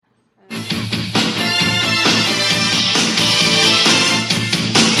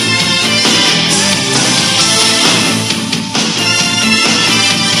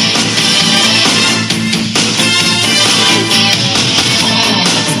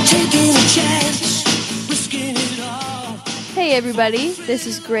Hey everybody, this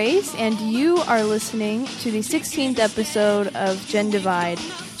is Grace, and you are listening to the 16th episode of Gen Divide,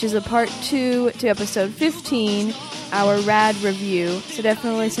 which is a part 2 to episode 15, our rad review. So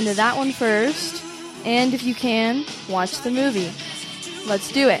definitely listen to that one first, and if you can, watch the movie.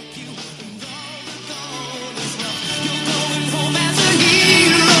 Let's do it.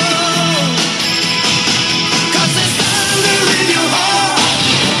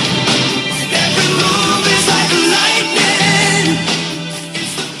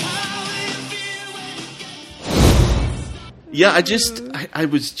 Yeah, I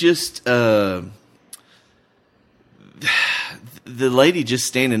was just, the lady just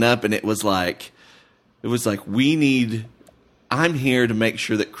standing up, and it was like, I'm here to make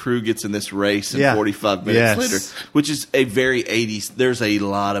sure that crew gets in this race in 45 minutes later, which is a very 80s. There's a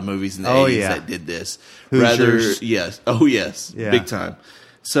lot of movies in the 80s that did this. Hoosiers. Big time.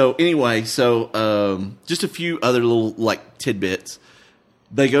 So anyway, just a few other little like tidbits.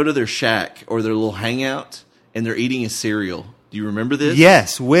 They go to their shack or their little hangout, and they're eating a cereal. Do you remember this?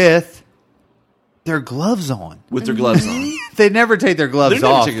 Yes, with their gloves on. With their gloves on. They never take their gloves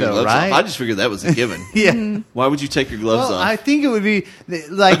off, though, right? I just figured that was a given. Yeah. Why would you take your gloves off? I think it would be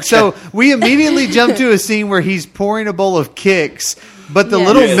like, so we immediately jump to a scene where he's pouring a bowl of Kix, but the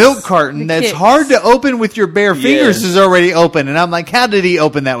little milk carton that's hard to open with your bare fingers is already open. And I'm like, how did he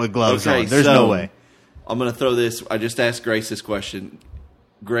open that with gloves on? There's no way. I'm going to throw this. I just asked Grace this question.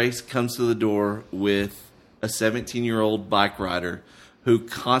 Grace comes to the door with a 17-year-old bike rider who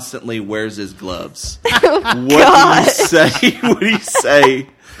constantly wears his gloves. What do you say? What do you say?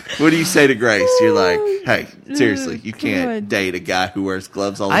 What do you say to Grace? You're like, hey, seriously, you can't date a guy who wears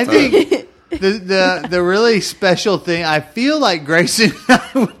gloves all the time. I think the really special thing, I feel like Grace and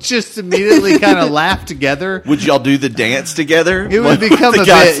I would just immediately kind of laugh together. Would y'all do the dance together? It would become a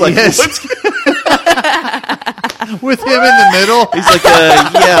bit, like, yes. With him in the middle. He's like,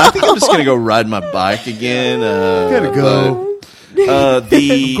 I think I'm just going to go ride my bike again. Gotta go.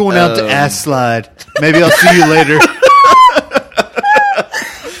 I'm going out to Ass Slide. Maybe I'll see you later.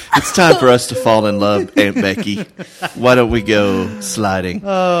 It's time for us to fall in love, Aunt Becky. Why don't we go sliding? We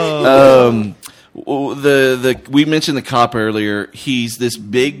mentioned the cop earlier. He's this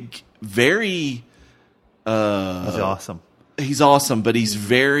big, very... he's awesome. He's awesome, but he's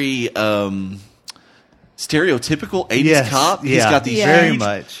very... stereotypical 80s cop. He's got these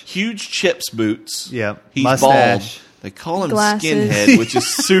huge Chips boots. Yep. He's mustache. bald. They call him Glasses. Skinhead, which is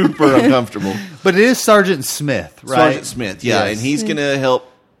super uncomfortable. But it is Sergeant Smith, right? Sergeant Smith, and he's going to help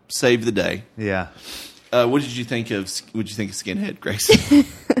save the day. Yeah. What did you think of Skinhead, Grace?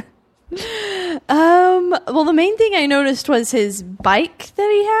 Well, the main thing I noticed was his bike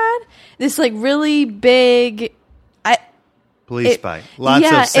that he had. This like really big police bike. Lots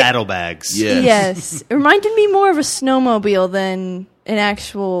of saddlebags. Yes. It reminded me more of a snowmobile than an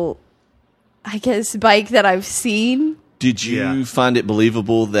actual, I guess, bike that I've seen. Did you find it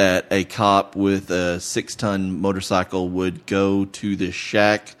believable that a cop with a 6-ton motorcycle would go to the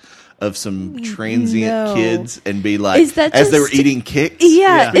shack of some transient kids and be like, as they were eating Kix?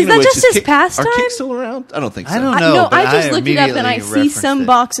 Yeah. Is that just his pastime? Are Kix still around? I don't think so. I don't know. I just looked it up and I see some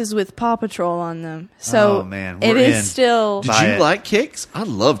boxes with Paw Patrol on them. So it is still. Did you like Kix? I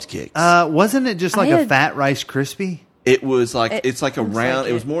loved Kix. Wasn't it just like a fat Rice Krispie? It was like it's like a round.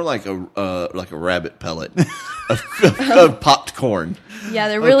 It was more like a rabbit pellet of popped corn. Yeah,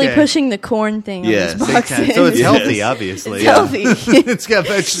 they're really pushing the corn thing on these boxes. So it's healthy, obviously. It's healthy. It's got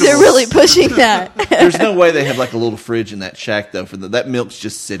vegetables. They're really pushing that. There's no way they have like a little fridge in that shack though. that milk's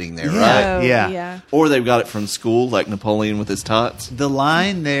just sitting there, right? Oh, yeah. Or they've got it from school, like Napoleon with his tots. The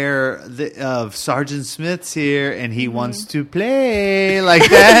line there of Sergeant Smith's here, and he wants to play like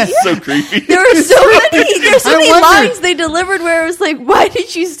that. So creepy. There's so many lines they delivered where it was like, why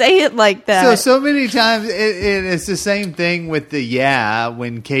did you say it like that? So many times it's the same thing with the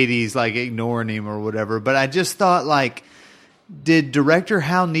when Katie's like ignoring him or whatever. But I just thought, like, did director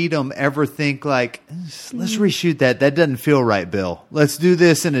Hal Needham ever think like, let's reshoot that? That doesn't feel right, Bill. Let's do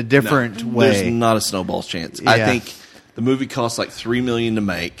this in a different way. There's not a snowball's chance. Yeah. I think the movie costs like $3 million to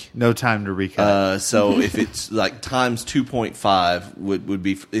make. No time to recut. So if it's like times 2.5 would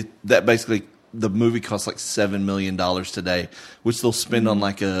be that basically. The movie costs like $7 million today, which they'll spend on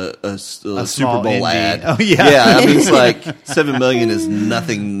like a Super Bowl indie ad. Oh yeah, I mean it's like $7 million is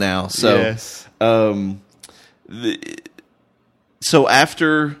nothing now. So, so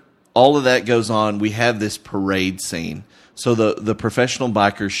after all of that goes on, we have this parade scene. So the professional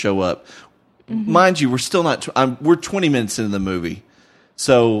bikers show up. Mind you, we're still not. We're 20 minutes into the movie,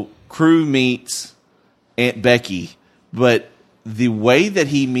 so crew meets Aunt Becky, but. The way that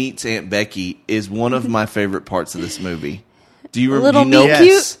he meets Aunt Becky is one of my favorite parts of this movie. Do you Little do you know? meet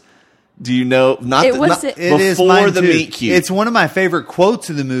cute? Do you know? Not, It the, was not it- It is before mine the too. meet cute. It's one of my favorite quotes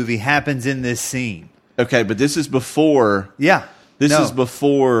of the movie. Happens in this scene. Okay, but this is before. Yeah. This No. is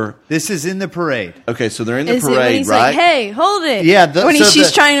before. This is in the parade. Okay, so they're in the Is it when parade, he's right? like, "Hey, hold it"? Yeah. when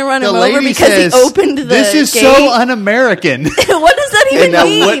she's trying to run the him over lady because says, he opened the This is gate. so un-American. What does that even And now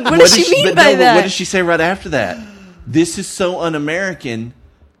mean? What does she mean but by no, that? What does she say right after that? This is so un-American.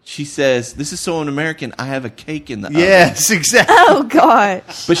 She says, "This is so un-American. I have a cake in the oven." Yes, exactly. Oh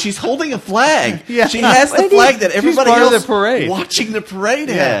gosh. But she's holding a flag. Yeah. She has the What is- flag that everybody part of else the parade. watching the parade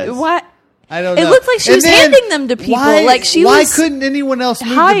Yeah. has. What? I don't It know. looked like she And was then, handing them to people. Why, Like she why was couldn't anyone else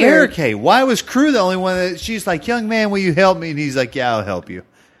move hired. the barricade? Why was Crew the only one that she's like, "Young man, will you help me?" And he's like, "Yeah, I'll help you."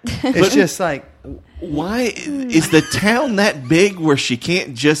 It's just like, Why is the town that big where she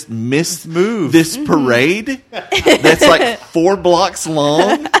can't just move this Mm-hmm. parade that's like 4 blocks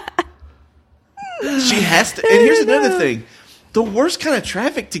long? She has to. And here's another thing. The worst kind of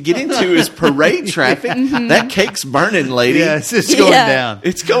traffic to get into is parade traffic. That cake's burning, lady. yeah, it's just going Yeah. down.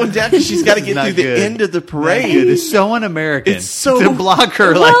 It's going down because she's got to get Not through the good. end of the Not parade. good. It's so un-American. It's so- to block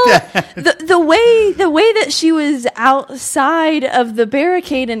her well, like that. the way that she was outside of the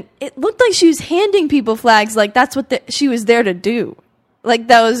barricade, and it looked like she was handing people flags. Like that's what she was there to do. Like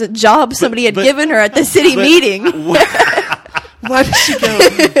that was a job somebody had but- given her at the city but- meeting. Why did she go?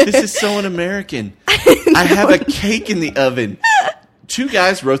 This is so un-American. I have a cake in the oven. 2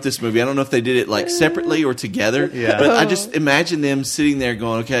 guys wrote this movie. I don't know if they did it like separately or together. Yeah. But I just imagine them sitting there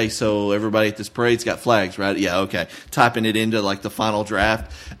going, "Okay, so everybody at this parade's got flags, right? Yeah, okay." Typing it into like the final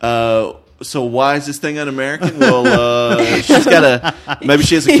draft. So why is this thing un-American? Well, she's got maybe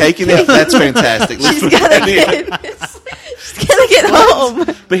she has a cake in it. That's fantastic. Let's She's put that gotta in. she's gotta get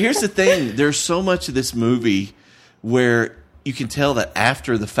home. But here's the thing: there's so much of this movie where you can tell that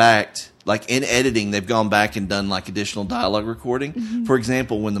after the fact, like in editing, they've gone back and done like additional dialogue recording. Mm-hmm. For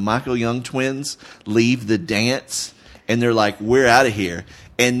example, when the Michael Young twins leave the dance and they're like, "We're out of here,"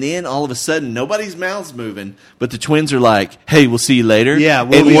 and then all of a sudden, nobody's mouths moving, but the twins are like, "Hey, we'll see you later." Yeah,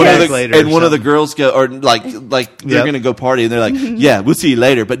 we'll and be one back of the, later And or one of the something. girls go, or like they're Yep. going to go party, and they're like, "Yeah, we'll see you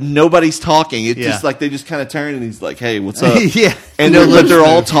later," but nobody's talking. It's Yeah. just like they just kind of turn, and he's like, "Hey, what's up?" Yeah. and No but they're lips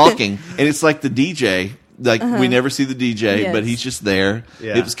all move. talking, and it's like the DJ. Like we never see the DJ, Yes. but he's just there.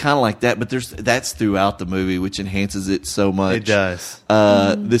 Yeah. It was kind of like that, but that's throughout the movie, which enhances it so much. It does.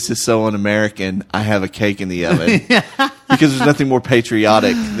 This is so un-American. I have a cake in the oven because there's nothing more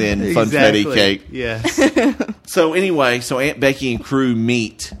patriotic than funfetti Exactly. cake. Yes. So anyway, so Aunt Becky and Crew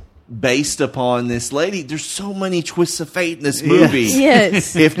meet based upon this lady. There's so many twists of fate in this movie.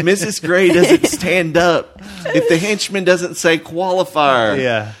 Yes. If Mrs. Gray doesn't stand up, if the henchman doesn't say qualifier,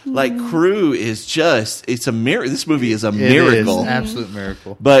 Yeah. like Crew is just, it's a miracle. This movie is a It miracle. is. Absolute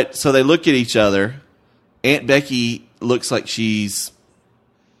miracle. But so they look at each other. Aunt Becky looks like she's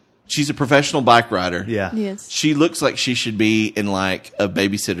a professional bike rider. Yeah. Yes. She looks like she should be in like a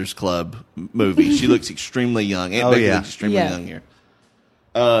Babysitter's Club movie. She looks extremely young. Aunt Oh, Becky yeah. looks extremely Yeah. young here.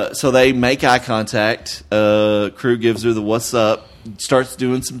 So they make eye contact. Crew gives her the what's up, starts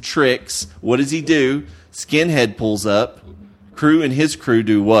doing some tricks. What does he do? Skinhead pulls up. Crew and his crew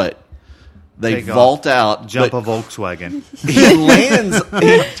do what? They Take off. vault out. Jump but a Volkswagen. he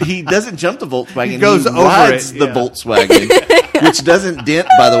lands. He doesn't jump the Volkswagen. He goes over rides it, the yeah. Volkswagen, which doesn't dent.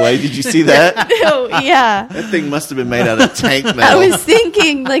 By the way, did you see that? Oh yeah. That thing must have been made out of tank metal. I was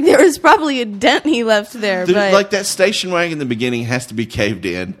thinking like there was probably a dent he left there, Dude, but like that station wagon in the beginning has to be caved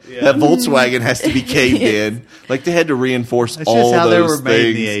in. That Volkswagen has to be caved in. Like they had to reinforce That's all just how they those were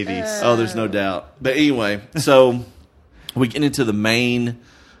made things. in the 80s. Oh, there's no doubt. But anyway, so we get into the main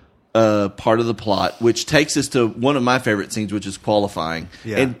part of the plot, which takes us to one of my favorite scenes, which is qualifying.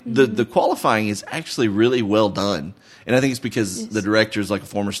 Yeah. And the qualifying is actually really well done. And I think it's because the director is like a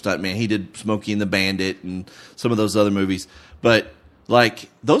former stuntman. He did Smokey and the Bandit and some of those other movies. But like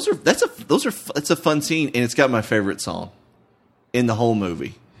that's a fun scene, and it's got my favorite song in the whole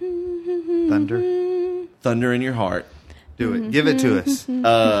movie. Thunder. Thunder in Your Heart. Do it. Give it to us.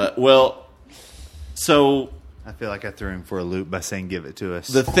 So I feel like I threw him for a loop by saying give it to us.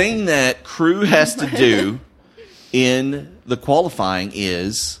 the thing that Crew has to do in the qualifying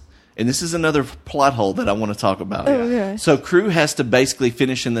is, and this is another plot hole that I want to talk about. Oh, okay. So Crew has to basically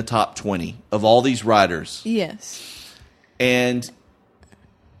finish in the top 20 of all these riders. yes. And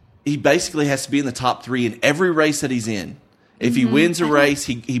he basically has to be in the top 3 in every race that he's in. If he wins a race,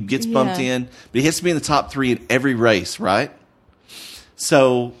 he gets bumped Yeah. in, but he has to be in the top 3 in every race, right?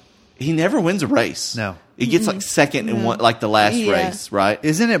 So he never wins a race. No. He gets like second in one, like the last Yeah. race, right?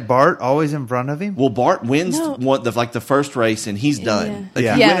 Isn't it Bart always in front of him? Well, Bart wins No. the first race and he's done. Yeah. Like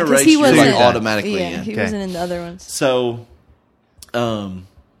Yeah. you win a 'cause race, he you're wasn't like automatically yeah, in. he Okay. wasn't in the other ones. So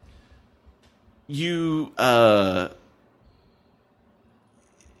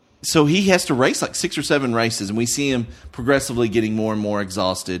So he has to race like 6 or 7 races, and we see him progressively getting more and more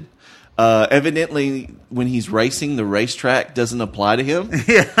exhausted. Evidently, when he's racing, the racetrack doesn't apply to him.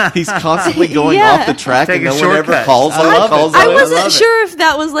 Yeah. He's constantly going Yeah. off the track, Taking and no one ever shortcuts. calls on I him. love it. Calls I on him. love wasn't it. sure if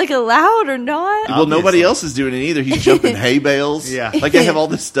that was like allowed or not. Well, nobody Obviously. else is doing it either. He's jumping hay bales. Yeah. Like they have all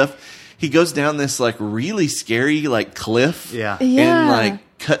this stuff. He goes down this like really scary like cliff. Yeah. Yeah. And like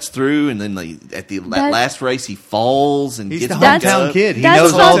cuts through, and then like, at the last race he falls and He's gets the back hometown up. kid. He That's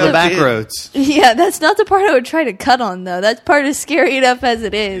knows not all the- the back roads. Yeah, that's not the part I would try to cut on, though. That part is scary enough as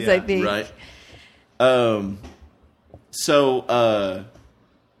it is, Yeah, I think. Right. So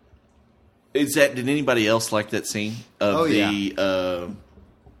is that? Did anybody else like that scene of Oh,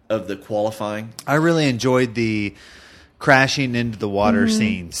 of the qualifying? I really enjoyed the crashing into the water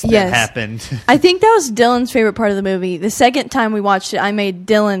scenes that Yes. happened. I think that was Dylan's favorite part of the movie. The second time we watched it, I made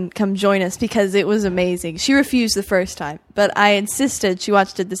Dylan come join us because it was amazing. She refused the first time, but I insisted she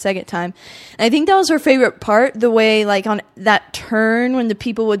watched it the second time. And I think that was her favorite part, the way, like, on that turn when the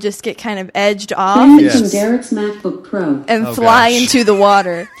people would just get kind of edged off Yes. From Derek's MacBook Pro. and Oh, fly gosh. into the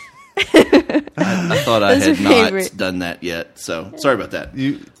water. I thought I That's had her not favorite. done that yet. So sorry about that.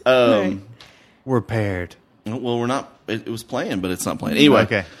 Right. We're paired. Well, we're not. It was playing, but it's not playing. Anyway,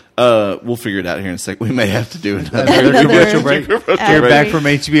 Okay. We'll figure it out here in a second. We may have to do another Commercial break. You're back from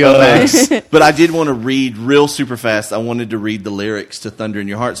HBO Max. But I did want to read real super fast. I wanted to read the lyrics to Thunder in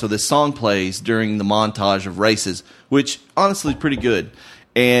Your Heart. So this song plays during the montage of races, which honestly is pretty good.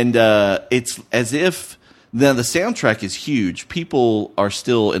 And it's as if now the soundtrack is huge. People are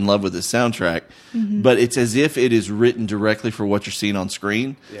still in love with the soundtrack, but it's as if it is written directly for what you're seeing on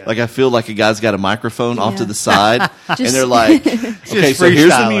screen. Yeah. Like I feel like a guy's got a microphone off to Yeah. the side, and Just- they're like, "Okay, so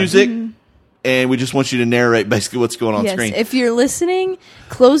here's the freestyling. music." And we just want you to narrate basically what's going on Yes, screen. if you're listening,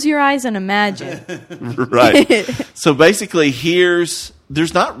 close your eyes and imagine. Right. So basically,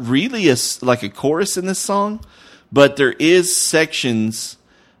 there's not really like a chorus in this song, but there is sections.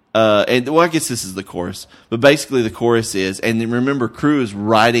 And well, I guess this is the chorus, but basically the chorus is, and then remember, Crew is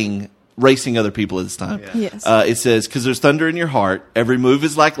racing other people at this time. Yes. It says, "'Cause there's thunder in your heart, every move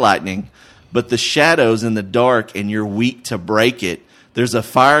is like lightning, but the shadows in the dark, and you're weak to break it. There's a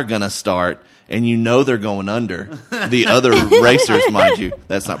fire gonna start, and you know they're going under. The other racers, mind you,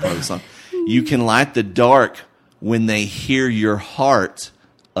 that's not part of the song. You can light the dark when they hear your heart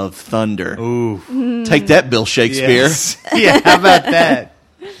of thunder." Ooh. Take that, Bill Shakespeare. Yes. Yeah, how about that?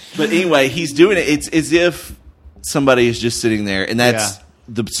 But anyway, he's doing it. It's as if somebody is just sitting there, and that's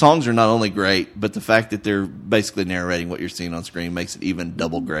the songs are not only great, but the fact that they're basically narrating what you're seeing on screen makes it even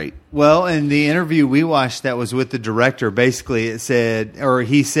double great. Well, in the interview we watched that was with the director, basically it said, or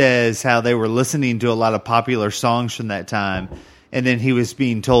he says how they were listening to a lot of popular songs from that time, and then he was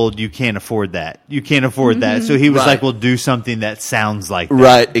being told, you can't afford that. You can't afford that. So he was Right. like, well, do something that sounds like that.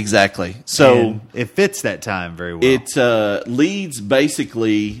 Right, exactly. So And it fits that time very well. it leads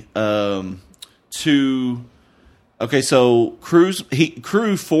basically to okay. So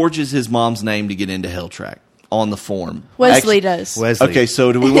Crew forges his mom's name to get into Hell Track on the form. Wesley Actually- does. Wesley. Okay,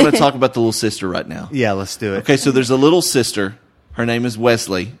 so do we want to talk about the little sister right now? Yeah, let's do it. Okay, so there's a little sister. Her name is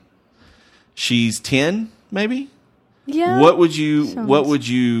Wesley. She's 10, maybe. Yeah. How would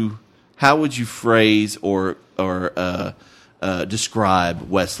you phrase or describe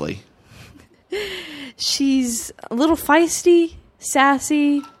Wesley? She's a little feisty,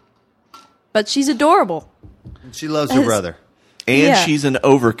 sassy, but she's adorable. She loves her brother. And Yeah. she's an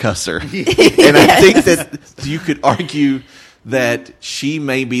overcusser. And I think that you could argue that she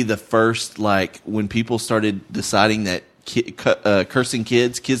may be the first, like, when people started deciding that cursing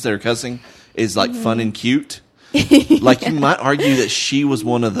kids that are cussing, is, like, fun and cute. Like, you might argue that she was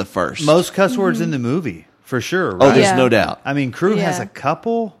one of the first. Most cuss words in the movie, for sure. Oh, Right? there's Yeah. no doubt. I mean, Crew has Yeah. a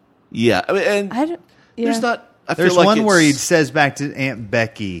couple. Yeah. I mean, and I don't. Yeah. there's not. I There's feel like one where he it's- says back to Aunt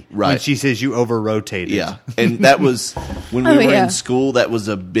Becky when Right. she says you over-rotated. Yeah, and that was when we Oh, were yeah. in school. That was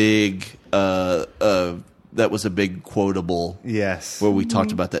a big. That was a big quotable. Yes. Where we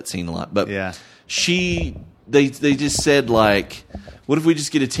talked about that scene a lot. But Yeah. they just said, like, what if we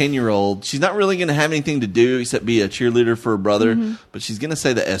just get a 10-year-old? She's not really going to have anything to do except be a cheerleader for her brother, but she's going to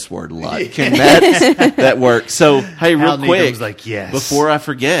say the S word a lot. Can that work? So hey, real Hal quick, Needham's like, yes. before I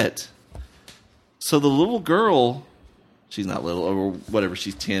forget. So the little girl, she's not little or whatever,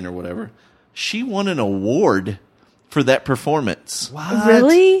 she's 10 or whatever. She won an award for that performance. What?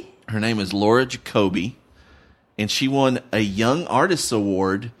 Really? Her name is Laura Jacoby, and she won a Young Artists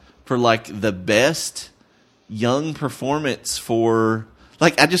Award for, like, the best young performance for,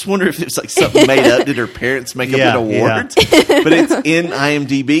 Like, I just wonder if it's like something made up. Did her parents make up an award? But it's in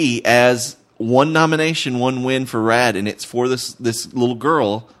IMDb as one nomination, one win for Rad, and it's for this little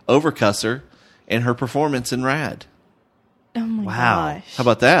girl, Overcusser, and her performance in Rad. Oh my Wow. gosh. How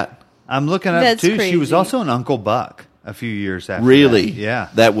about that? I'm looking up That's too. She was crazy. also in Uncle Buck a few years after. Really? that. Yeah.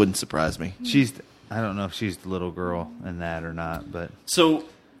 That wouldn't surprise me. She's. I don't know if she's the little girl in that or not, but So,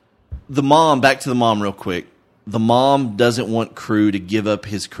 the mom, back to the mom real quick. The mom doesn't want Crew to give up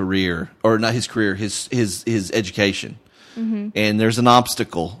his career, or not his career, his education. And there's an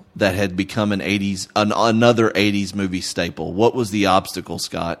obstacle that had become another 80s movie staple. What was the obstacle,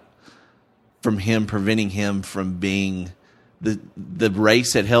 Scott? Preventing him from being the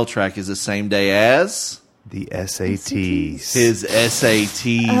race at Hell Track is the same day as the SATs. his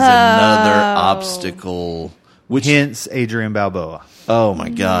SATs, another obstacle. Which Hence Adrian Balboa. Oh my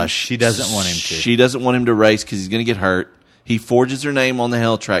gosh. She doesn't want him to. She doesn't want him to race because he's going to get hurt. He forges her name on the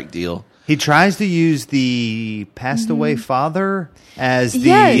Hell Track deal. He tries to use the passed away father as the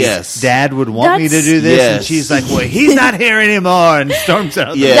Yes. dad would want me to do this, Yes. and she's like, "Well, he's not here anymore," and storms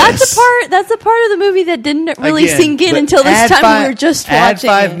out. Yeah. That's the part of the movie that didn't really Again, sink in but until this add time we were just add watching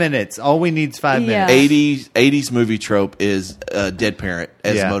 5 it. minutes. All we need is 5 Yeah. minutes. 80s movie trope is a dead parent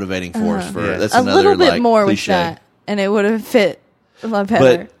as Yeah. motivating force for Yeah. that's A another little bit like more cliche. with that, and it would have fit a lot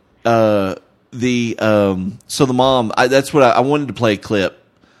better. But so the mom, that's what I wanted to play a clip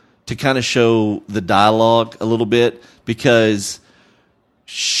to kind of show the dialogue a little bit, because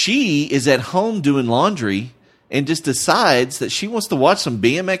she is at home doing laundry and just decides that she wants to watch some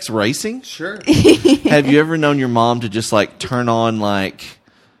BMX racing. Sure. Have you ever known your mom to just like turn on like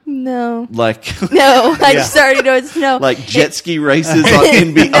no, I just already know it's no. like jet ski races on,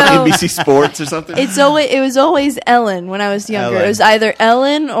 on NBC Sports or something? It was always Ellen when I was younger. Ellen. It was either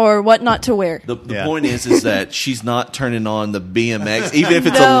Ellen or What Not to Wear. The Yeah. point is that she's not turning on the BMX, even if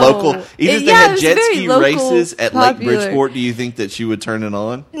it's a No. local. Even if they Yeah, it had was jet very ski local, races at Lake popular. Bridgeport, do you think that she would turn it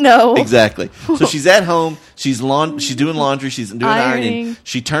on? No. Exactly. So she's at home. She's doing laundry. She's doing ironing.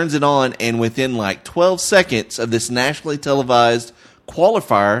 She turns it on, and within like 12 seconds of this nationally televised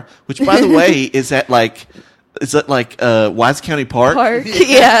qualifier, which by the way is at like Wise County Park.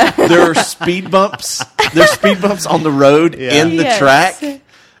 Yeah. There are speed bumps. There's speed bumps on the road in the Yes. track,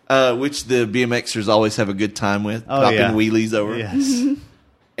 which the BMXers always have a good time with, popping wheelies over. Yes.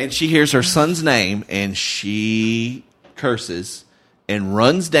 And she hears her son's name, and she curses and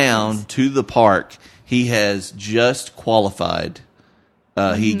runs down to the park. He has just qualified.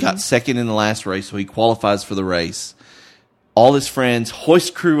 He got second in the last race, so he qualifies for the race. All his friends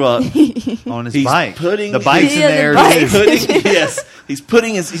hoist Crew up. On his He's bike. putting The bike's Yeah, in there. the bike.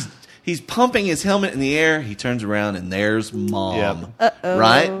 too. He's pumping his helmet in the air. He turns around and there's Mom. Yep.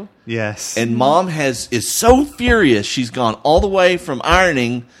 Right? Yes. And Mom is so furious. She's gone all the way from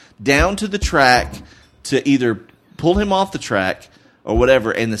ironing down to the track to either pull him off the track or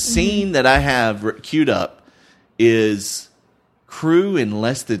whatever. And the scene that I have queued up is Crew in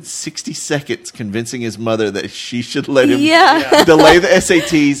less than 60 seconds convincing his mother that she should let him delay the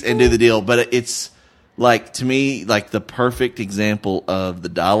SATs and do the deal. But it's like, to me, like the perfect example of the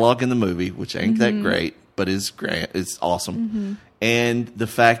dialogue in the movie, which ain't that great, but is great. It's awesome. And the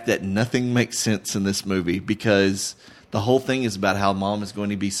fact that nothing makes sense in this movie, because the whole thing is about how Mom is going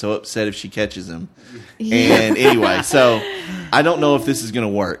to be so upset if she catches him. And anyway, so I don't know if this is going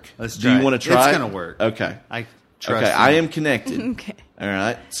to work. Let's Do try you it. want to try? It's gonna work. Okay. I trust Okay, you. I am connected. Okay. All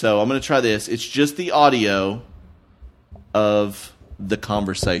right. So I'm going to try this. It's just the audio of the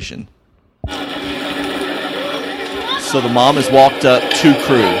conversation. So the mom has walked up to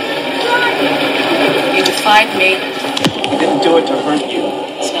Crew. You defied me. I didn't do it to hurt you.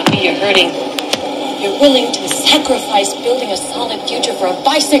 It's not me you're hurting. You're willing to sacrifice building a solid future for a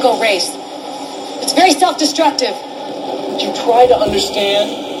bicycle race. It's very self-destructive. Did you try to understand?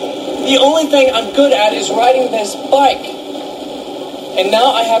 The only thing I'm good at is riding this bike. And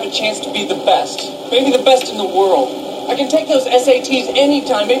now I have a chance to be the best. Maybe the best in the world. I can take those SATs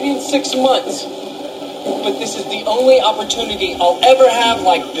anytime, maybe in 6 months. But this is the only opportunity I'll ever have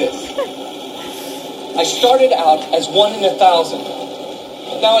like this. I started out as 1 in 1,000.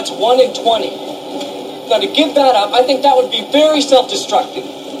 Now it's 1 in 20. Now to give that up, I think that would be very self-destructive.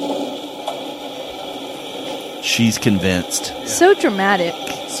 She's convinced. So dramatic.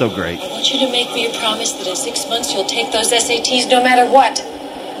 So great. I want you to make me a promise that in 6 months you'll take those SATs no matter what.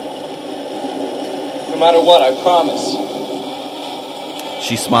 No matter what, I promise.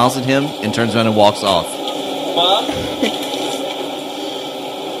 She smiles at him and turns around and walks off. Mom?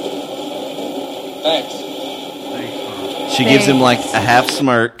 Thanks. She gives him like a half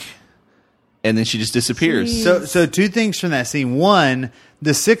smirk, and then she just disappears. So two things from that scene. One,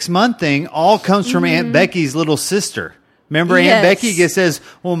 the 6-month thing all comes from Aunt Becky's little sister. Remember, Aunt Becky says,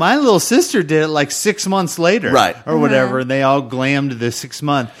 well, my little sister did it like 6 months later. Right. Or whatever. And they all glammed the 6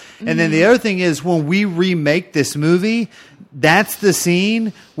 month. And then the other thing is, when we remake this movie, that's the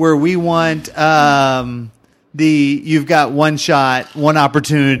scene where we want you've got one shot, one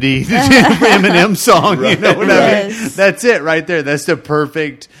opportunity for Eminem song. You know what I mean? That's it right there. That's the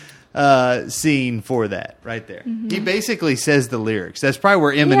perfect scene for that right there. He basically says the lyrics. That's probably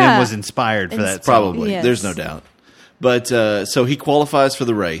where Eminem was inspired for that song. Probably. Yes. There's no doubt. But so he qualifies for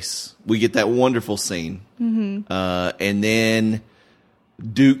the race. We get that wonderful scene. And then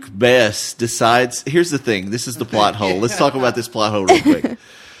Duke Bess decides, here's the thing. This is the plot hole. Let's talk about this plot hole real quick.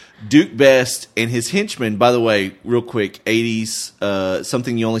 Duke Best and his henchmen, by the way, real quick, 80s,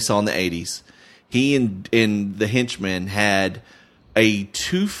 something you only saw in the 80s. He and the henchmen had a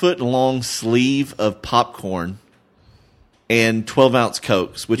 2-foot-long sleeve of popcorn and 12-ounce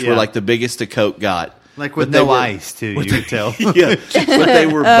Cokes, which were like the biggest a Coke got. Like with no ice, too, you could tell. Yeah, but they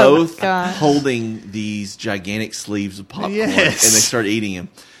were both holding these gigantic sleeves of popcorn, and they started eating them.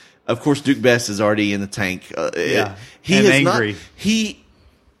 Of course, Duke Best is already in the tank. He is angry.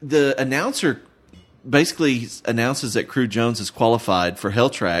 The announcer basically announces that Crew Jones is qualified for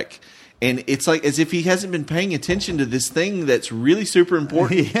Hell Track, and it's like as if he hasn't been paying attention to this thing that's really super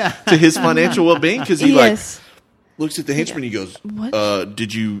important to his financial well-being, because he looks at the henchman and he goes,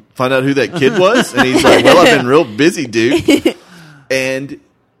 did you find out who that kid was? And he's like, well, I've been real busy, dude. And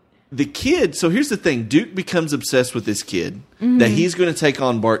the kid, so here's the thing. Duke becomes obsessed with this kid that he's going to take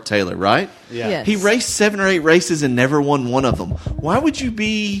on Bart Taylor, right? Yeah. Yes. He raced 7 or 8 races and never won one of them. Why would you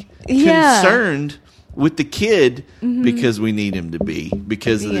be concerned with the kid? Because we need him to be,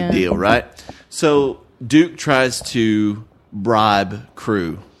 because of the deal, right? So Duke tries to bribe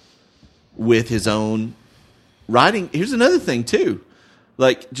Crew with his own riding. Here's another thing, too.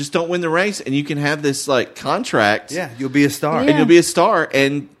 Like, just don't win the race, and you can have this, like, contract. Yeah, you'll be a star. And you'll be a star.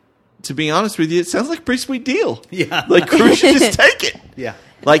 And to be honest with you, it sounds like a pretty sweet deal. Yeah. Like, Crew should just take it. Yeah.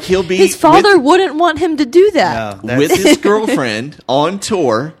 Like, he'll be... His father wouldn't want him to do that. No, with his girlfriend on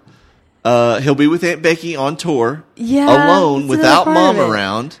tour. He'll be with Aunt Becky on tour. Alone, without mom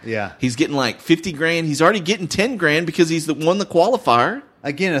around. Yeah. He's getting like $50,000. He's already getting $10,000 because he's won the qualifier.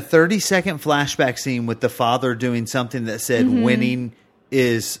 Again, a 30-second flashback scene with the father doing something that said winning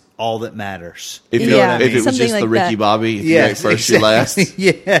is all that matters. If, Yeah. if it was Something just like the Ricky that. Bobby, if Yes, you ain't first, you last.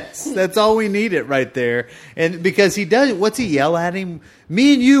 Yes, that's all we needed right there. And because he does, what's he yell at him?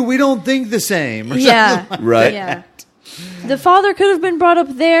 Me and you, we don't think the same. Or something like Right. Yeah. The father could have been brought up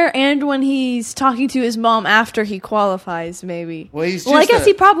there, and when he's talking to his mom after he qualifies, maybe. Well, he's I just guess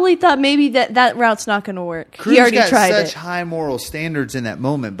he probably thought maybe that route's not going to work. Crew's He already got tried such it. high moral standards in that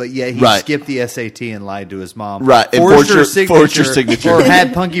moment, but yet he Right. skipped the SAT and lied to his mom. Right, and forged your signature. Or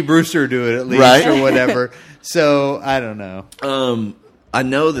had Punky Brewster do it at least, Right. or whatever. So, I don't know. I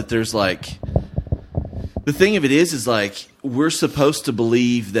know that there's like... The thing of it is like, we're supposed to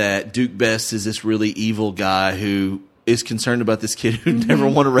believe that Duke Best is this really evil guy who is concerned about this kid who never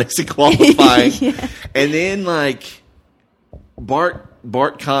won a race in qualifying. And then, like,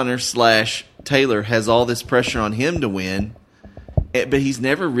 Bart Connor / Taylor has all this pressure on him to win, but he's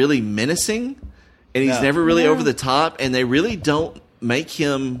never really menacing, and he's never really over the top, and they really don't make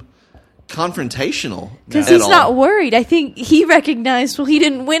him confrontational. Because at he's all. not worried. I think he recognized, he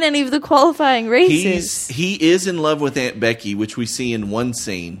didn't win any of the qualifying races. He is in love with Aunt Becky, which we see in one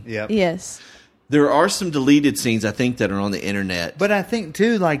scene. Yep. Yes. There are some deleted scenes, I think, that are on the internet. But I think,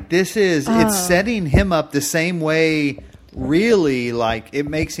 too, like, this is, it's setting him up the same way, really, like, it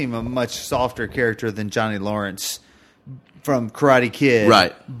makes him a much softer character than Johnny Lawrence from Karate Kid.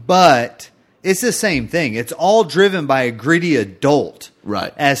 Right. But it's the same thing. It's all driven by a greedy adult.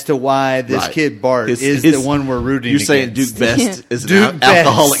 Right. As to why this Right. kid, Bart, His- is the one we're rooting You're saying against. Duke Best is Duke an Best.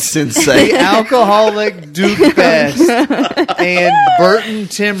 alcoholic sensei. The alcoholic Duke Best and Burton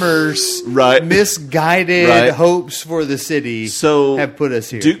Timmers' Right. misguided Right. hopes for the city So have put us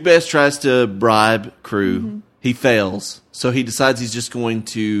here. Duke Best tries to bribe Crew. He fails. So he decides he's just going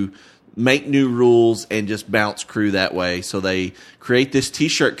to make new rules and just bounce Crew that way. So they create this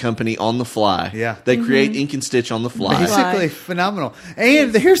T-shirt company on the fly. Yeah. They create Ink and Stitch on the fly. Basically phenomenal.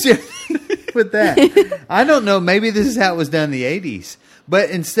 And here's the other thing with that. I don't know, maybe this is how it was done in the 80s. But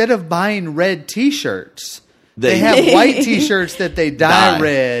instead of buying red T-shirts, they have white T-shirts that they dye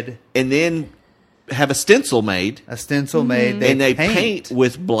red. And then have a stencil made. A stencil made. And they paint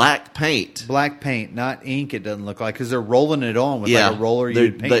with black paint. Black paint, not ink, it doesn't look like, because they're rolling it on with like a roller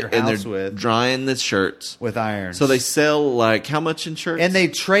you'd paint your and house they're with. drying the shirts. With iron. So they sell, like, how much in shirts? And they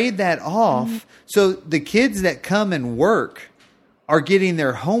trade that off. So the kids that come and work are getting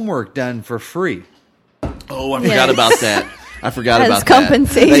their homework done for free. Oh, I forgot about that. I forgot As about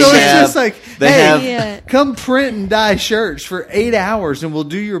compensation. that. So They it's have- just like, they hey, have Yeah. come print and dye shirts for 8 hours, and we'll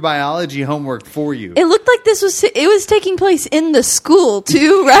do your biology homework for you. It looked like it was taking place in the school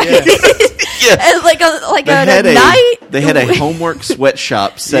too, right? Yeah. And like at a night. They had a homework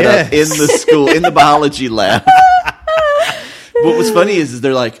sweatshop set up Yes. in the school, in the biology lab. What was funny is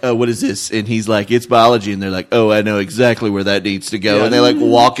they're like, "Oh, what is this?" And he's like, "It's biology." And they're like, "Oh, I know exactly where that needs to go." Yeah. And they like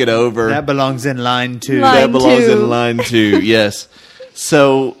walk it over. That belongs in line 2. Line That belongs 2. in line 2. Yes.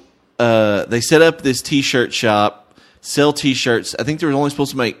 So they set up this T-shirt shop, sell T-shirts. I think they were only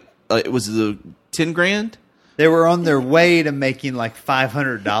supposed to make it was the $10,000. They were on their way to making like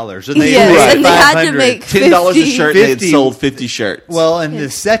 $500. And they Yes, made and they had to 500. make $10 a 50. shirt. They had 50. sold 50 shirts. Well, and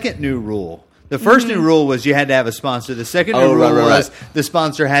the second new rule. The first new rule was you had to have a sponsor. The second new Oh, rule right. was the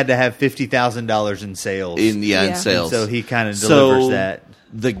sponsor had to have $50,000 in sales. in Yeah. sales. So he kind of delivers that.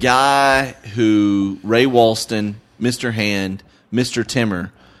 The guy who Ray Walston, Mr. Hand, Mr.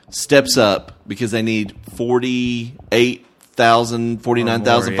 Timmer steps up because they need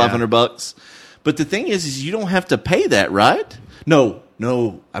 $49,500. But the thing is you don't have to pay that, right? No,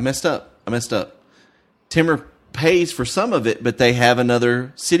 I messed up. Timmer pays for some of it, but they have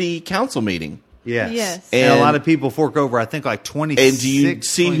another city council meeting. Yes. Yes. And a And- lot of people fork over, I think, like 26. And do you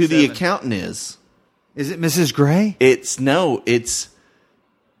see who the 27. accountant is? Is it Mrs. Gray?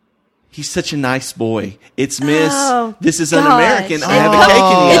 He's such a nice boy. It's Miss. Oh, This is gosh. un-American. I have a Oh. cake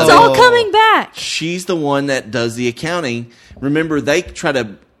in the It's oven. all coming back. She's the one that does the accounting. Remember, they try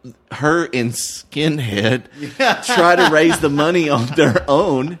to, her and Skinhead try to raise the money on their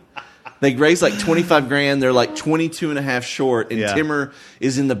own. They raise like $25,000. They're like 22 and a half short. And Yeah. Timmer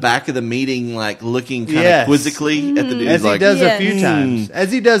is in the back of the meeting, like looking kind of Yes. quizzically at the dude. As he like, does Yeah. a few times. As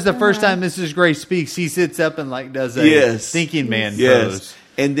he does the first time Mrs. Gray speaks, he sits up and like does a Yes. thinking man Yes. pose.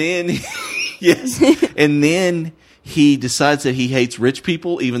 And then, yes. And then he decides that he hates rich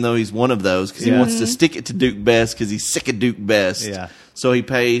people, even though he's one of those, because he Yeah. wants to stick it to Duke Best because he's sick of Duke Best. Yeah. So he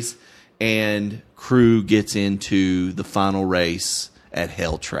pays, and crew gets into the final race at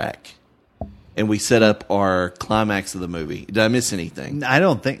Hell Track. And we set up our climax of the movie. Did I miss anything? I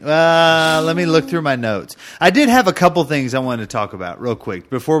don't think. Let me look through my notes. I did have a couple things I wanted to talk about real quick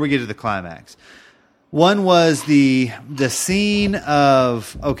before we get to the climax. One was the scene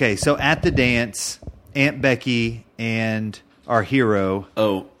of, okay, so at the dance, Aunt Becky and our hero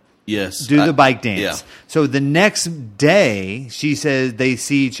Oh, yes. do the bike dance. Yeah. So the next day, she says they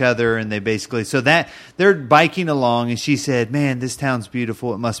see each other and they basically, so that they're biking along and she said, "Man, this town's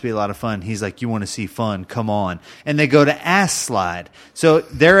beautiful. It must be a lot of fun." He's like, "You want to see fun? Come on." And they go to Ass Slide. So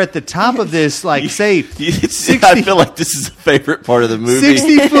they're at the top of this, like, say, 60, I feel like this is a favorite part of the movie.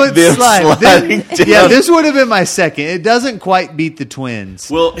 60-foot Them slide. sliding down. Yeah, this would have been my second. It doesn't quite beat the twins.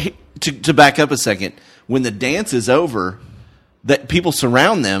 Well, to back up a second, when the dance is over, that people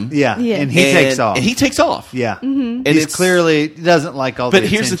surround them. Yeah, Yeah. and he takes off. And he takes off. Yeah. And He's it's clearly doesn't like all But the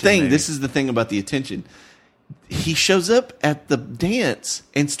here's the attention, thing. maybe. This is the thing about the attention. He shows up at the dance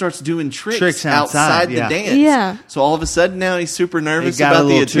and starts doing tricks outside yeah. the dance. Yeah. So all of a sudden now he's super nervous It got about a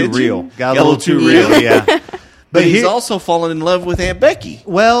the little too attention. real. Got a little too real. real, yeah. But he's here- also fallen in love with Aunt Becky.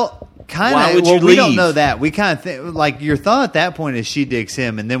 Well, kind Why of. would Well, you we don't leave? know that. We kind of think, like, your thought at that point is she digs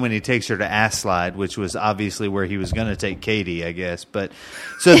him, and then when he takes her to Ass Slide, which was obviously where he was going to take Katie, I guess. But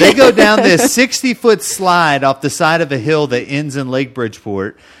so they go down this 60-foot slide off the side of a hill that ends in Lake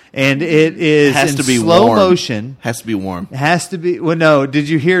Bridgeport, and it is Has in to be slow warm. motion. Has to be warm. It has to be. Well, no. Did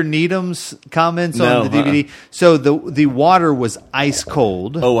you hear Needham's comments No, on the DVD? So the water was ice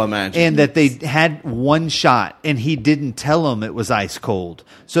cold. Oh, I imagine. And that they had one shot, and he didn't tell them it was ice cold.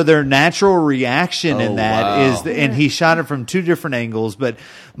 So their natural reaction in Oh, that is, wow. and he shot it from two different angles. But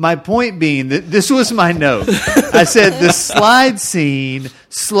my point being that this was my note. I said the slide scene,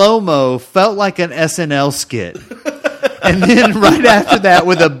 slow mo, felt like an SNL skit. And then right after that,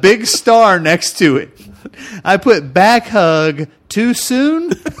 with a big star next to it, I put back hug too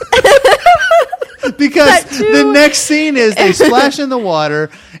soon. Because the next scene is they splash in the water,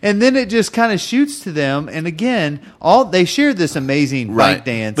 and then it just kind of shoots to them. And again, they share this amazing bike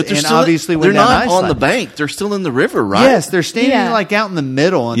dance, But they're and still, obviously they're went down not ice on slide. the bank. They're still in the river, right? Yes, they're standing Yeah. like out in the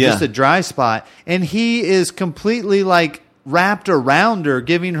middle on Yeah. just a dry spot, and he is completely like wrapped around her,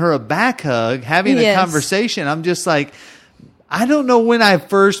 giving her a back hug, having a Yes. conversation. I'm just like, I don't know when I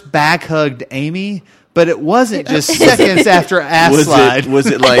first back hugged Amy, but it wasn't just seconds after ass slide. Was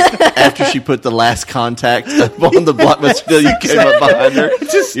it like after she put the last contact up on the Blockbuster, you came up behind her,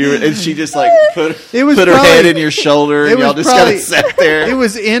 and she just like put her head in your shoulder, and y'all just kind of sat there. It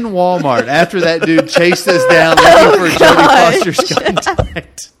was in Walmart after that dude chased us down looking for Jodie Foster's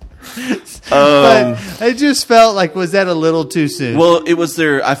contact. But I just felt like, was that a little too soon? Well, it was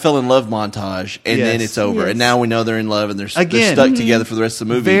their I fell in love montage, and then it's over, and now we know they're in love, and they're stuck together for the rest of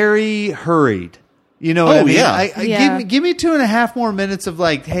the movie. Very hurried. You know what I mean? Yeah. Give me 2.5 more minutes of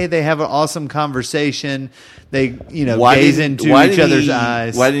like, hey, they have an awesome conversation. They, gaze into each other's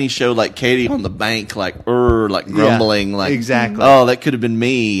eyes. Why didn't he show like Katie on the bank, like grumbling, like exactly? Oh, that could have been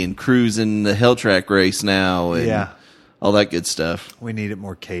me, and cruising the Hell Track race now, and all that good stuff. We needed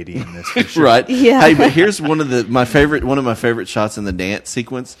more Katie in this, for sure. Right? Yeah. Hey, but here's one of my favorite shots in the dance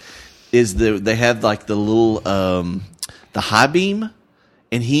sequence is they have like the little the high beam,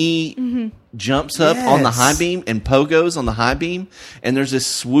 and he jumps up on the high beam and pogos on the high beam, and there's this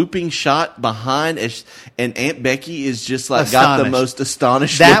swooping shot behind, and Aunt Becky is just like got the most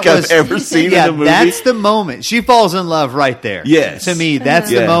astonished look I've ever seen in a movie. That's the moment. She falls in love right there. Yes. To me, that's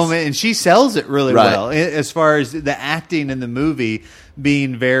the moment, and she sells it really well as far as the acting in the movie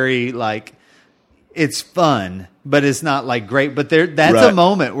being very like, it's fun, but it's not like great. But that's a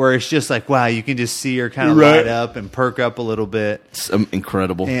moment where it's just like, wow, you can just see her kind of light up and perk up a little bit. It's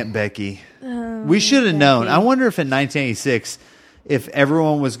incredible. Aunt Becky. We should have known. I wonder if in 1986, if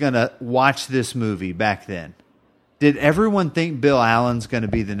everyone was going to watch this movie back then, did everyone think Bill Allen's going to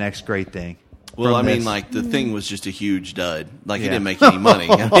be the next great thing? Well, I mean, like the thing was just a huge dud. Like it didn't make any money.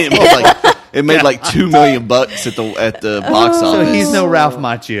 I mean, it made like $2 million at the box office. So he's no Ralph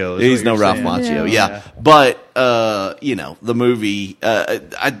Macchio. He's no Ralph Macchio. Yeah. But the movie.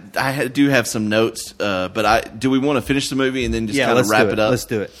 I do have some notes. But do we want to finish the movie and then just kind of wrap it up? Let's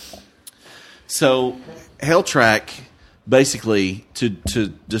do it. So, Hell Track, basically, to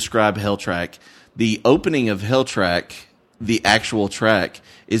describe Hell Track, the opening of Hell Track, the actual track,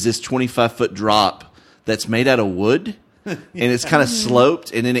 is this 25-foot drop that's made out of wood, and it's kind of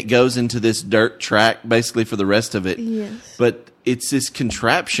sloped, and then it goes into this dirt track, basically, for the rest of it. Yes. But it's this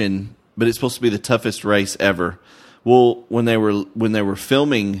contraption, but it's supposed to be the toughest race ever. Well, when they were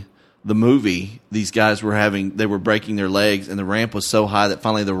filming the movie, these guys they were breaking their legs, and the ramp was so high that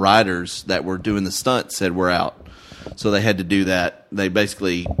finally the riders that were doing the stunt said we're out. So they had to do that. They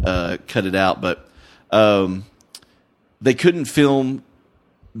basically cut it out, but they couldn't film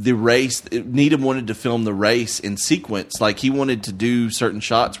the race. Needham wanted to film the race in sequence. Like he wanted to do certain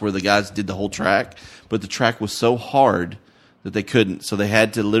shots where the guys did the whole track, but the track was so hard that they couldn't. So they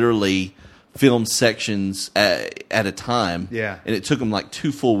had to literally film sections at a time. Yeah. And it took them like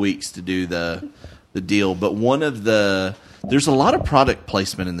 2 full weeks to do the deal. But there's a lot of product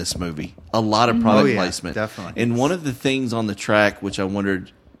placement in this movie. A lot of product placement. Definitely. And one of the things on the track, which I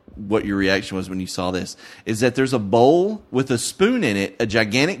wondered what your reaction was when you saw this, is that there's a bowl with a spoon in it, a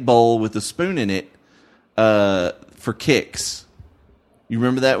gigantic bowl with a spoon in it for kicks. You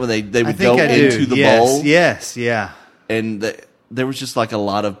remember that when they would go into the bowl? Yes, yeah. And there was just like a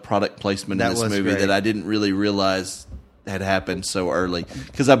lot of product placement in this movie that I didn't really realize had happened so early.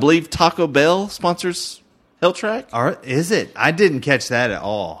 Because I believe Taco Bell sponsors Hell Track. Is it? I didn't catch that at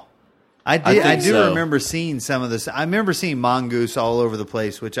all. I do remember seeing some of this. I remember seeing Mongoose all over the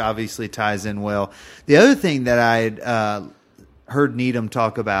place, which obviously ties in well. The other thing that I had heard Needham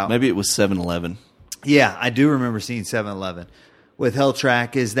talk about. Maybe it was 7-Eleven. Yeah, I do remember seeing 7-Eleven with Hell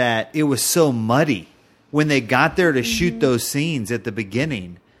Track, is that it was so muddy. When they got there to shoot those scenes at the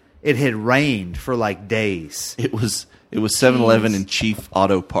beginning, it had rained for like days. It was 7-Eleven and Chief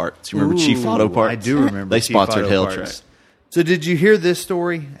Auto Parts. You remember Chief Auto Parts? I do remember. They sponsored Hell Track. So did you hear this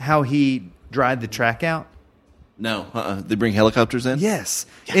story, how he dried the track out? No. They bring helicopters in? Yes.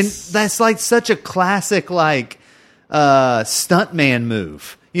 And that's like such a classic like stuntman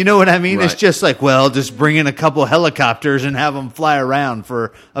move. You know what I mean? Right. It's just like, well, just bring in a couple helicopters and have them fly around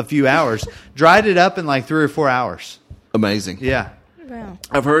for a few hours. Dried it up in like 3 or 4 hours. Amazing. Yeah. Wow.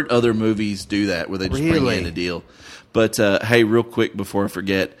 I've heard other movies do that where they just bring in a deal. But, hey, real quick before I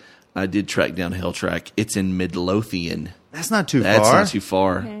forget, I did track down Hell Track. It's in Midlothian. That's not too far. That's not too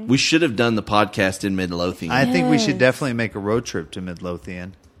far. Okay. We should have done the podcast in Midlothian. I think we should definitely make a road trip to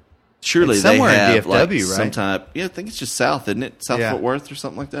Midlothian. Surely it's they somewhere have in DFW, like right? some type. Yeah, I think it's just south, isn't it? South Fort Worth or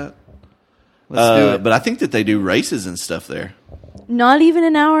something like that. Let's do it. But I think that they do races and stuff there. Not even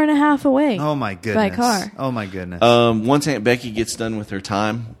an hour and a half away. Oh my goodness! By car. Oh my goodness! Once Aunt Becky gets done with her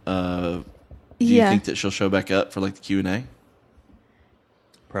time, do you think that she'll show back up for like the Q&A?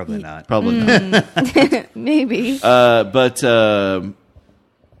 Probably not. Probably not. Maybe. But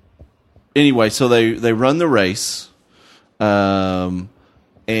anyway, so they run the race, and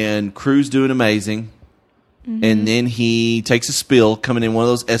Crew's doing amazing. And then he takes a spill coming in one of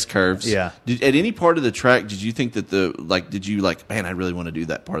those S curves. Yeah. At any part of the track, did you think that man, I really want to do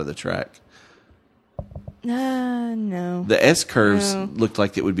that part of the track? No. The S curves No. looked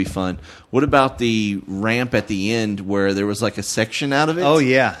like it would be fun. What about the ramp at the end where there was like a section out of it? Oh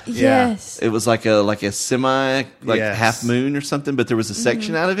yeah. Yes. It was like a semi Yes. half moon or something, but there was a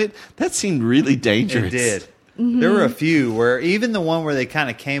section out of it that seemed really dangerous. It did. There were a few where even the one where they kind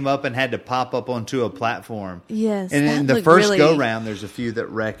of came up and had to pop up onto a platform. Yes, And that in the looked first really- go round, there's a few that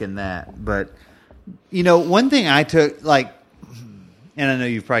wreck in that. But, one thing I took, and I know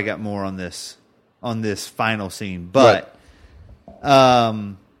you've probably got more on this final scene, but,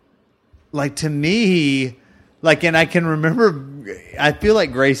 to me, and I can remember, I feel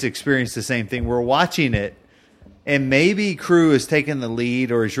like Grace experienced the same thing. We're watching it. And maybe Crew is taking the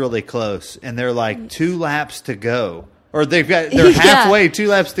lead or is really close, and they're like 2 laps to go, or they're Yeah. halfway, 2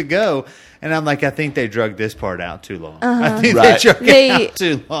 laps to go, and I'm like, I think they drug this part out too long. I think Right. they drug They- it out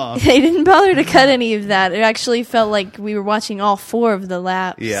too long. They didn't bother to cut any of that. It actually felt like we were watching all 4 of the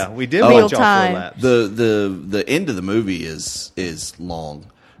laps. Yeah, we did Real watch all 4 time. laps. The end of the movie is long.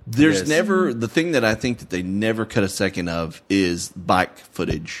 There's Yes. never the thing that I think that they never cut a second of is bike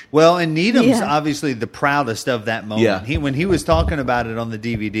footage. Well, and Needham's Yeah. obviously the proudest of that moment. Yeah. When he was talking about it on the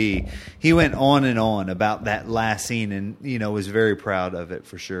DVD, he went on and on about that last scene, and was very proud of it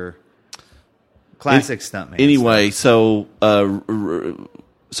for sure. Classic stuntman. Anyway, so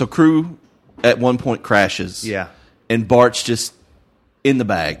Crew at one point crashes. Yeah. And Bart's just in the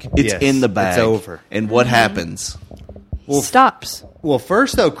bag. It's Yes, in the bag. it's over. And what happens? Stops. Well,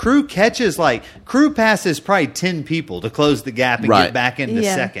 first though, Crew passes probably 10 people to close the gap and Right. get back into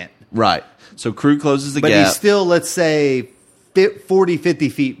Yeah. second. Right. So Crew closes the But gap. he's still, let's say, 40, 50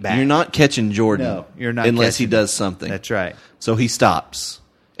 feet back. You're not catching Jordan. No, you're not unless he catching does something. That's right. So he stops.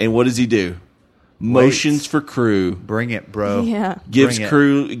 And what does he do? Motions Waits. for Crew. Bring it, bro. Yeah. Gives Bring it.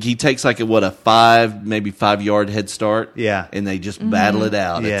 Crew. He takes like a maybe 5 yard head start. Yeah. And they just battle it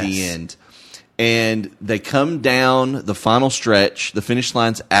out at the Yes. end. And they come down the final stretch. The finish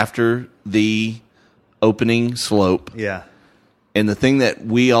line's after the opening slope. Yeah. And the thing that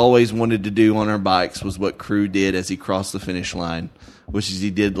we always wanted to do on our bikes was what Crew did as he crossed the finish line, which is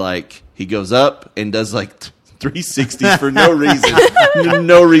he goes up and does 360 for no reason.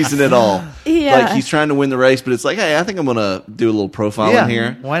 No reason at all. Yeah. Like he's trying to win the race, but it's like, hey, I think I'm going to do a little profiling Yeah.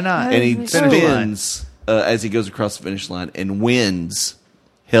 here. Why not? And he Finish line. spins as he goes across the finish line and wins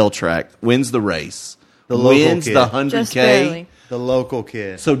Hell Track, wins the race, The local wins kid. the Just 100K. barely. The local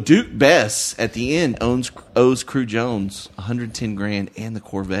kid. So Duke Bess at the end owes Crew Jones $110,000 and the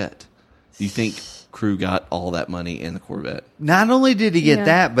Corvette. Do you think Crew got all that money and the Corvette? Not only did he get Yeah.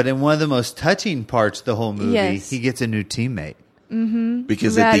 that, but in one of the most touching parts of the whole movie, Yes. he gets a new teammate.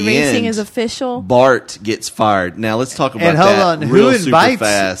 Because Rad at the Racing end, is official. Bart gets fired. Now let's talk about And hold that on, real super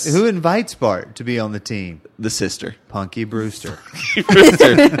fast. who invites Bart to be on the team? The sister. Punky Brewster.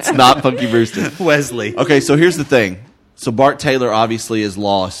 Brewster. It's not Punky Brewster. Wesley. Okay, so here's the thing. So Bart Taylor obviously is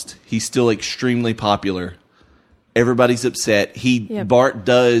lost. He's still extremely popular. Everybody's upset. Yep. Bart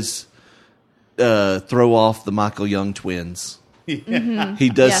does throw off the Michael Young twins. He does Yeah, so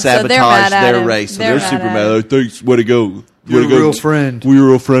they're sabotage mad at their him. race. So They're they're mad super at mad. him. Oh, thanks. Way to go. You're Way to a go. real friend. We're a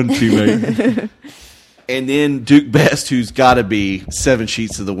real friend, teammate. And then Duke Best, who's got to be 7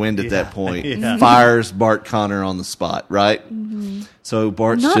 sheets to the wind at that point, Yeah. fires Bart Connor on the spot, right? So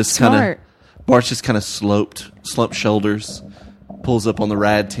Bart's Not just kind smart. of slumped shoulders, pulls up on the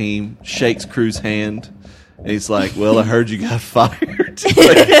rad team, shakes Crew's hand, and he's like, "Well, I heard you got fired."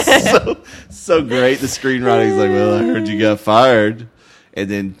 Like, so great. The screenwriting's like, "Well, I heard you got fired," and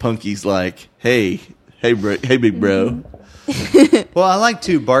then Punky's like, "Hey, big bro." Well, I like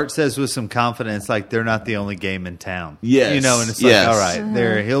too. Bart says with some confidence, like they're not the only game in town. Yes. and it's like, Yes. all right,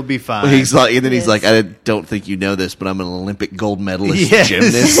 there, he'll be fine. He's like, and then he's Yes. like, I don't think you know this, but I'm an Olympic gold medalist Yes.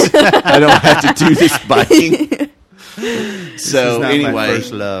 gymnast. I don't have to do this biking. So is not my anyway,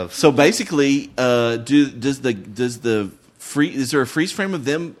 first love. so basically, is there a freeze frame of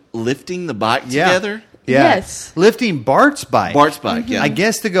them lifting the bike Yeah. together? Yeah. Yes. Lifting Bart's bike. Bart's bike, yeah. I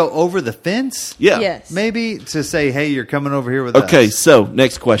guess to go over the fence. Yeah. Yes. Maybe to say, hey, you're coming over here with Okay, us. so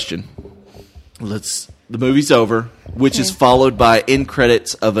next question. The movie's over, which is followed by end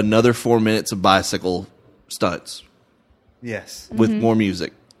credits of another 4 minutes of bicycle stunts Yes. with more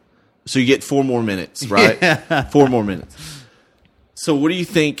music. So you get 4 more minutes, right? 4 more minutes. So what do you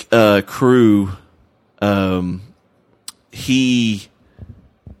think, Crew?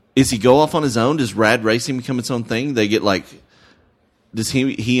 Does he go off on his own? Does Rad Racing become its own thing? They get like does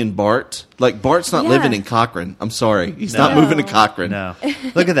he and Bart, like Bart's not Yeah. living in Cochrane. I'm sorry. He's No. not moving to Cochrane. No.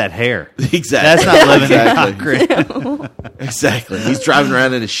 Look at that hair. Exactly. That's not living Exactly. in Cochrane. Exactly. He's driving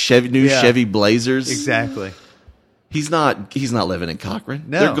around in his new Yeah. Chevy Blazers. Exactly. He's not living in Cochrane.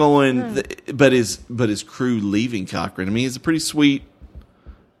 No. They're going, but his crew leaving Cochrane. I mean, it's a pretty sweet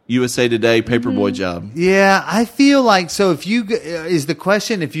USA Today paperboy job. Yeah, I feel like so. If you is the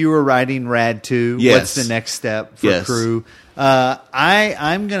question, if you were writing Rad 2, Yes. what's the next step for Yes. crew?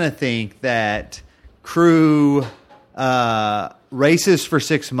 I'm gonna think that crew races for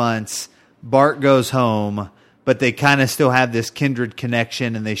 6 months. Bart goes home, but they kind of still have this kindred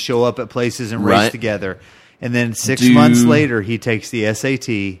connection, and they show up at places and race Right. together. And then 6 months later, he takes the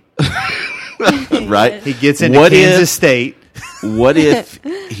SAT. Right? He gets into What Kansas if- State. What if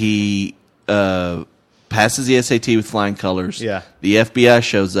he passes the SAT with flying colors? Yeah. The FBI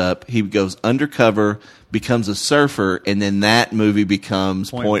shows up. He goes undercover, becomes a surfer, and then that movie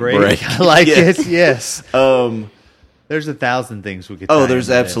becomes Point Break. I like Yes. it. Yes. There's 1,000 things we could. Oh, tie there's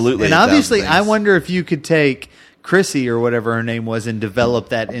into this. absolutely And 1,000 obviously, I things. wonder if you could take Chrissy or whatever her name was and develop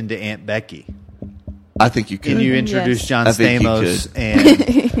that into Aunt Becky. I think you could. Can you introduce Yes. John I think you Stamos could.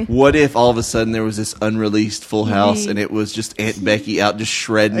 and What if all of a sudden there was this unreleased Full House and it was just Aunt Becky out just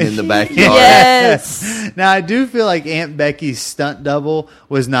shredding in the backyard? Yes. Now I do feel like Aunt Becky's stunt double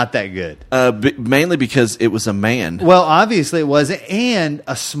was not that good. Mainly because it was a man. Well, obviously it wasn't, and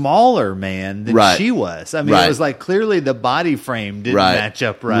a smaller man than Right. she was. I mean, Right. it was like clearly the body frame didn't Right. match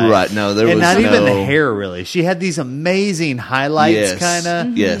up right. Right. No, there and was not even the no- hair really. She had these amazing highlights, Yes. kind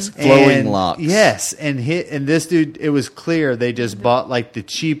of. Yes. Flowing And- locks. Yes, and this dude, it was clear they just bought like the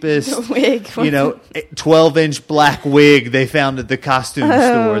cheapest Wig. 12-inch black wig they found at the costume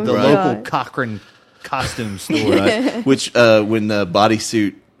store, the Right. local Cochrane costume store. Right. Which when the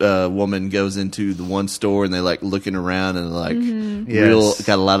bodysuit woman goes into the one store and they like looking around and like real Yes.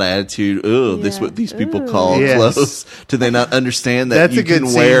 got a lot of attitude. Oh, this Yeah. what these people call Yes. clothes. Do they not understand that That's you a good can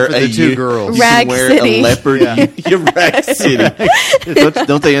scene wear for the a two girls. You Rag can wear City. a leopard. Yeah. You're Rag City.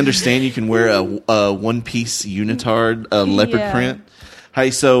 don't they understand you can wear a one piece unitard leopard Yeah. print? Hey,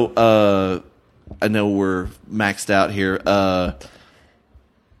 so I know we're maxed out here.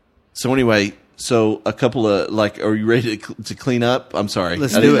 So anyway, so a couple of are you ready to clean up? I'm sorry.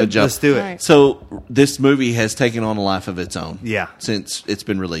 Let's I do didn't it. jump. Let's do it. All right. So this movie has taken on a life of its own. Yeah. Since it's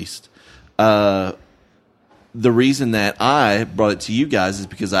been released. The reason that I brought it to you guys is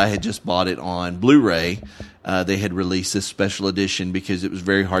because I had just bought it on Blu-ray. They had released this special edition because it was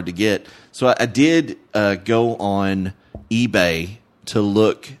very hard to get. So I did go on eBay to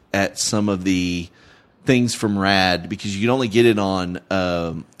look at some of the things from Rad because you can only get it on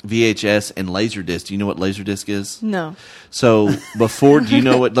VHS and Laserdisc. Do you know what Laserdisc is? No. So before, do you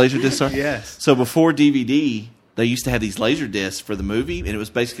know what Laserdiscs are? Yes. So before DVD, they used to have these Laserdiscs for the movie, and it was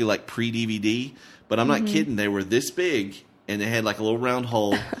basically like pre-DVD. But I'm not kidding; they were this big, and they had like a little round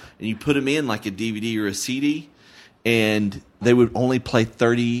hole, and you put them in like a DVD or a CD, and they would only play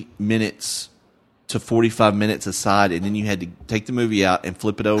 30 minutes to 45 minutes aside, and then you had to take the movie out and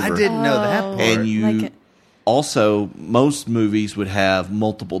flip it over. I didn't know that part. And you Like it. also, most movies would have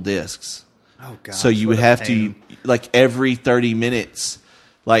multiple discs. Oh, gosh, So you would what a have pain. to, like every 30 minutes,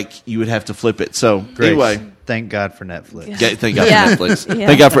 like you would have to flip it. So Grace, anyway, thank God for Netflix. thank God Yeah. for Netflix. Yeah.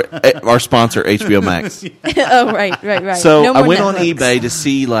 Thank God for our sponsor, HBO Max. Oh, right. So No I more went on Netflix. eBay to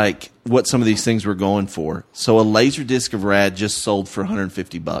see like what some of these things were going for. So a laser disc of Rad just sold for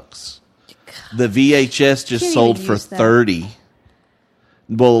 $150. The VHS just Can't sold even for use that. $30.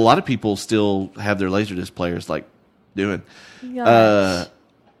 Well, a lot of people still have their Laserdisc players like doing. Gosh.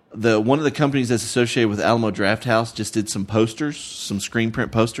 One of the companies that's associated with Alamo Draft House just did some posters, some screen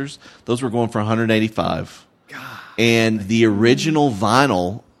print posters. Those were going for $185. And the original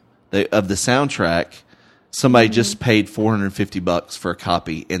vinyl of the soundtrack, somebody just paid $450 for a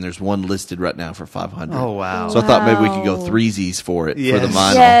copy, and there's one listed right now for $500. Oh, wow. So I thought maybe we could go Wow. threesies for it for the Yes.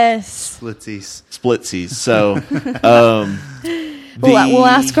 vinyl. Yes. Splitsies. Splitsies. So We'll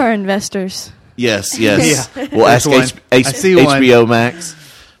ask our investors. Yes. Yeah. We'll ask There's one. I see one. HBO Max.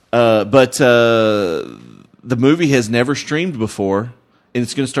 But the movie has never streamed before, and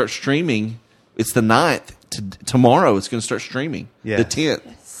it's going to start streaming. It's the 9th. Tomorrow it's going to start streaming. Yes. The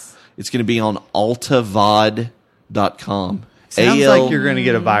 10th. It's going to be on altavod.com. Sounds like you're going to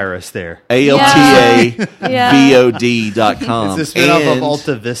get a virus there. ALTAVOD.com. It's a spinoff of And-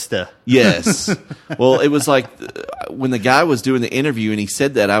 Alta Vista. Yes. Well, it was like when the guy was doing the interview and he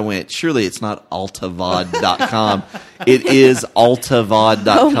said that, I went, surely it's not altavod.com. It is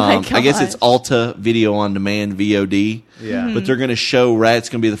altavod.com. Oh my I guess it's gosh. Alta Video On Demand, VOD. Yeah. But they're going to show Rad. It's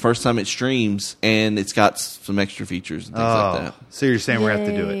going to be the first time it streams, and it's got some extra features and things like that. So you're saying we're going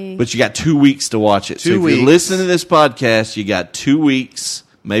to have to do it. Yay. But you got 2 weeks to watch it. 2 so if weeks. you're listening to this podcast, you got 2 weeks,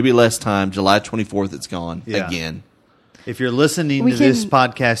 maybe less time. July 24th, it's gone Yeah. again. If you're listening We to this can-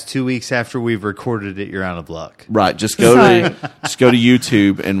 podcast 2 weeks after we've recorded it, you're out of luck. Right, just go to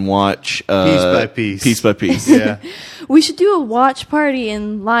YouTube and watch Piece by piece. Piece by piece. Yeah. We should do a watch party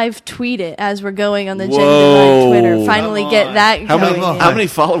and live tweet it as we're going on the Gen Whoa. Divide Twitter. Finally get that How going. many how many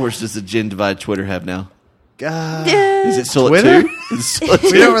followers does the Gen Divide Twitter have now? Yeah. Is it still Twitter? at 2? Is it still at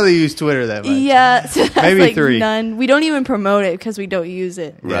We 2? don't really use Twitter that much. Yeah, so that's Maybe like 3. none. We don't even promote it because we don't use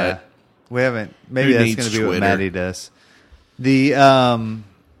it. Yeah. Right. We haven't. Maybe Who that's needs going to be what Twitter? Maddie does. The all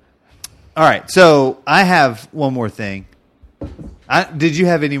right. So I have one more thing. Did you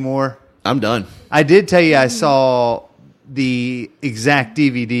have any more? I'm done. I did tell you I saw the exact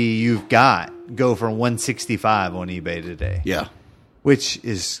DVD you've got go for $165 on eBay today, Yeah. which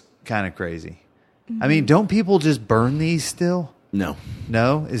is kind of crazy. I mean, don't people just burn these still? No.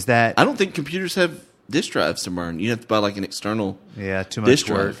 No, is that I don't think computers have disk drives to burn. You have to buy like an external yeah too much disk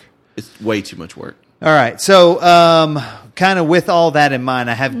work? drive. It's way too much work. All right, so kind of with all that in mind,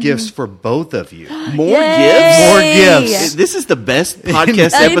 I have gifts for both of you. More Yay! gifts? More gifts. This is the best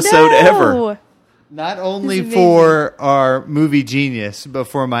podcast I episode know. ever. Not only This is amazing. for our movie genius, but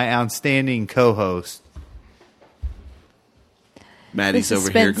for my outstanding co-host. Maddie's The over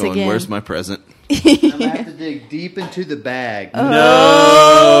here suspense going, again. "Where's my present?" I'm gonna have to dig deep into the bag.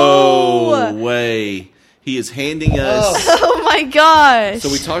 No way. He is handing us. Oh my gosh. So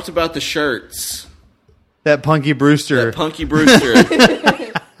we talked about the shirts. That Punky Brewster. That Punky Brewster.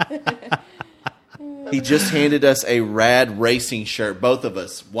 He just handed us a Rad Racing shirt, both of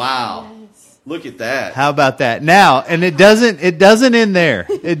us. Wow. Look at that. How about that? Now, and it doesn't end there.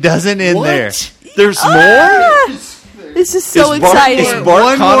 It doesn't end What? there. There's more? This is so Is Bart- exciting. is Bart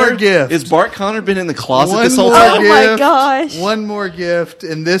One Connor, more gift. Is Bart Connor been in the closet One this whole more time? Oh my gift. gosh. One more gift,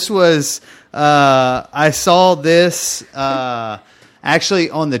 and this was I saw this actually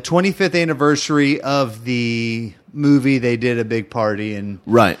on the 25th anniversary of the movie. They did a big party and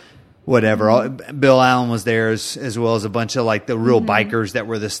Right. whatever. Bill Allen was there as well as a bunch of like the real bikers that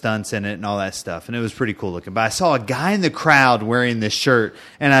were the stunts in it and all that stuff, and it was pretty cool looking. But I saw a guy in the crowd wearing this shirt,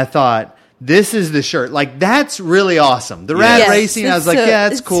 and I thought, this is the shirt. Like, that's really awesome. The Rad Yes, Racing, I was like, it's yeah,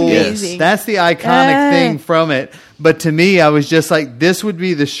 that's it's cool. amazing. That's the iconic thing from it. But to me, I was just like, this would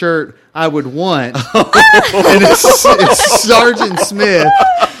be the shirt I would want. And it's Sergeant Smith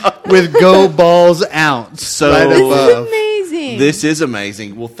with Go Balls Out So- right This is above. Amazing. This is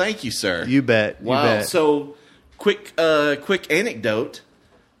amazing. Well, thank you, sir. You bet. You Wow. bet. So, quick anecdote.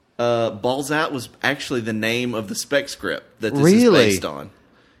 Balls Out was actually the name of the spec script that this is Really? based on.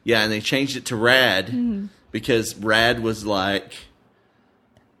 Yeah, and they changed it to Rad because Rad was like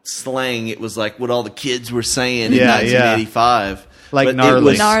slang. It was like what all the kids were saying Yeah, in 1985. Like But it gnarly.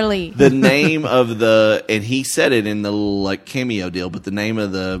 was Gnarly. The name of the, and he said it in the like cameo deal, but the name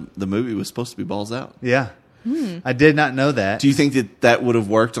of the movie was supposed to be Balls Out. Yeah. I did not know that. Do you think that would have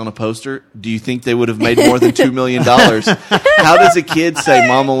worked on a poster? Do you think they would have made more than $2 million? How does a kid say,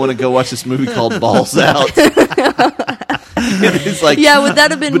 "Mom, I want to go watch this movie called Balls Out"? It's like, yeah, would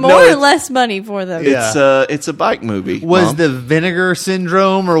that have been but no, more or it's- less money for them? Yeah. It's a bike movie. was Mom. the vinegar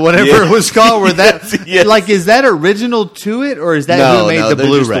syndrome or whatever Yeah. it was called? Where that Yes. like is that original to it, or is that No, who made no, the they're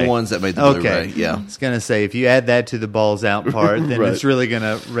Blu-ray? just the ones that made the Okay. Blu-ray, yeah. I was gonna say if you add that to the balls out part, then Right. it's really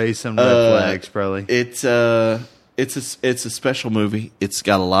gonna raise some red flags, probably. It's a special movie. It's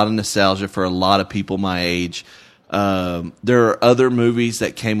got a lot of nostalgia for a lot of people my age. There are other movies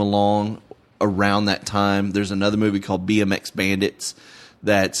that came along around that time. There's another movie called BMX Bandits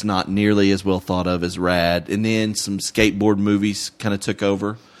that's not nearly as well thought of as Rad. And then some skateboard movies kind of took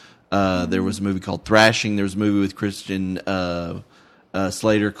over. There was a movie called Thrashing. There was a movie with Christian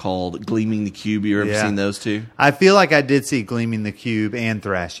Slater called Gleaming the Cube. You ever Yeah. seen those two? I feel like I did see Gleaming the Cube and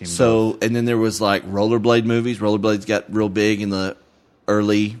Thrashing. So, and then there was like rollerblade movies. Rollerblades got real big in the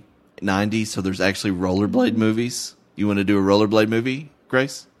early 90s, so there's actually rollerblade movies. You want to do a rollerblade movie,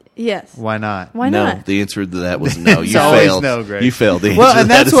 Grace? Yes. why not? Why no, not? the answer to that was no. It's You always failed. no, Grace. You failed. The answer Well, to and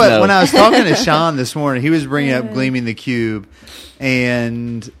that that's is what no. when I was talking to Sean this morning, he was bringing up Gleaming the Cube,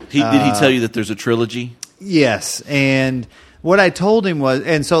 and Did he tell you that there's a trilogy? yes, and what I told him was,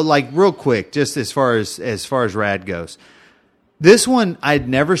 and so like real quick, just as far as Rad goes, this one I'd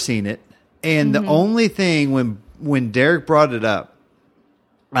never seen it, and the only thing when Derek brought it up,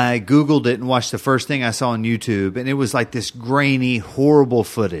 I Googled it and watched the first thing I saw on YouTube, and it was like this grainy, horrible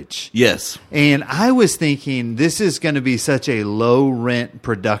footage. Yes. And I was thinking, this is going to be such a low rent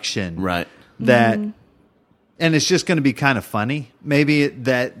production, Right. That, and it's just going to be kind of funny. Maybe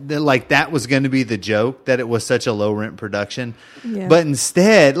that was going to be the joke, that it was such a low rent production. Yeah. But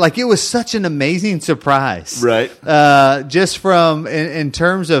instead, like, it was such an amazing surprise, Right. Just from in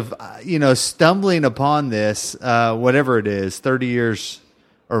terms of stumbling upon this, whatever it is, 30 years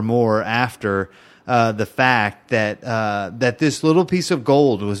or more after the fact that this little piece of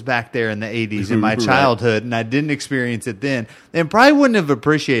gold was back there in the 80s in my Right. childhood, and I didn't experience it then, and probably wouldn't have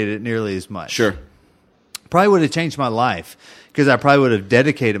appreciated it nearly as much. Sure. Probably would have changed my life, because I probably would have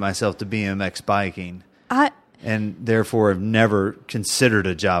dedicated myself to BMX biking, and therefore have never considered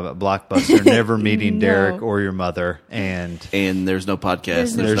a job at Blockbuster, never meeting No. Derek or your mother, and And there's no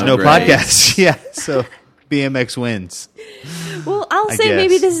podcast. there's no grades. podcast. Yeah, so BMX wins. Well, I'll I say guess.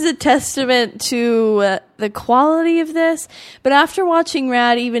 maybe this is a testament to the quality of this, but after watching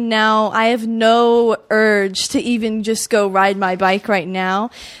Rad, even now, I have no urge to even just go ride my bike right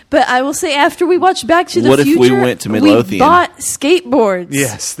now. But I will say, after we watched Back to the What if Future, we went to Midlothian? we bought skateboards.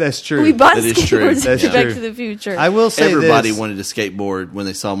 Yes, that's true. We bought That is true. skateboards That's after Back true. to the Future. I will say Everybody this. wanted to skateboard when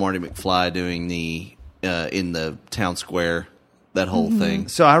they saw Marty McFly doing the in the town square, that whole Mm-hmm. thing.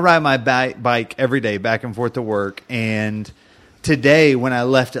 So I ride my bike every day back and forth to work, and today when I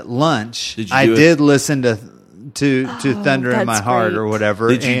left at lunch, Did you I do it? did listen to Thunder in My that's Heart great. or whatever.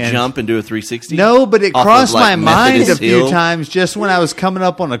 Did you and jump and do a 360? No, but it Off of, crossed like, my mind Methodist a few Hill? times just when I was coming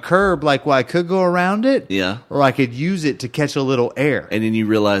up on a curb, like, well, I could go around it, Yeah. or I could use it to catch a little air. And then you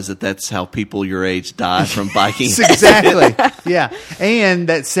realize that that's how people your age die from biking. Exactly. Yeah. And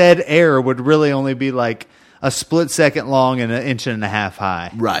that said air would really only be like a split second long and an inch and a half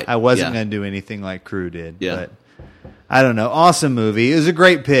high. Right. I wasn't Yeah. going to do anything like Crew did. Yeah. But I don't know. Awesome movie. It was a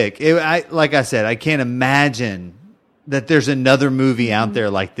great pick. Like I said, I can't imagine that there's another movie out there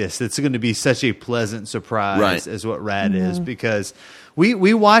like this that's going to be such a pleasant surprise Right. as what Rad is, because we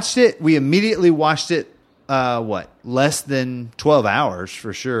watched it. We immediately watched it. Less than 12 hours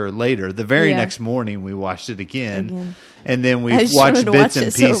for sure later. The very Yeah. next morning we watched it again. And then we I just watched wanted to bits watch and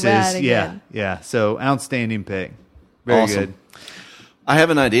it so pieces. bad Yeah. again. Yeah. So outstanding pick. Very Awesome. good. I have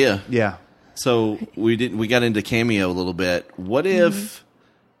an idea. Yeah. So we got into Cameo a little bit. What Mm-hmm. if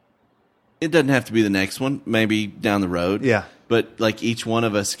it doesn't have to be the next one? Maybe down the road. Yeah. But like each one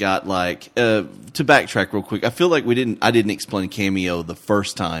of us got like to backtrack real quick. I feel like I didn't explain Cameo the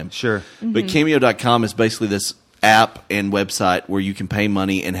first time. Sure. But Cameo.com is basically this app and website where you can pay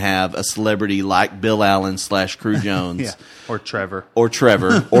money and have a celebrity like Bill Allen / Crew Jones. Yeah. Or Trevor. Or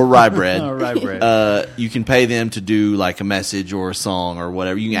Trevor or Rye Bread. Or Rye Bread. You can pay them to do like a message or a song or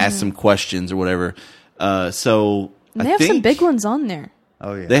whatever. You can ask them questions or whatever. So And they I have some think big ones on there.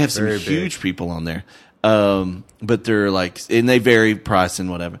 Oh yeah. they have some Very big. huge people on there. But they're like, and they vary price and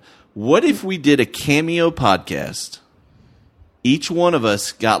whatever. What if we did a Cameo podcast? Each one of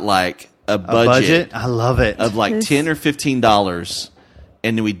us got like a budget, I love it. of like This- $10 or $15,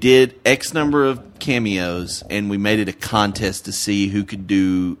 and then we did X number of cameos, and we made it a contest to see who could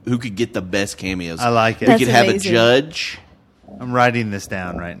get the best cameos. I like it. We That's could have amazing. a judge. I'm writing this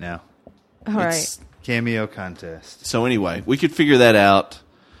down right now. All right. It's- Cameo contest. So anyway, we could figure that out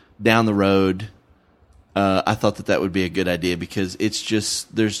down the road. I thought that would be a good idea because it's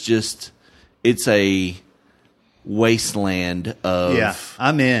a wasteland of Yeah.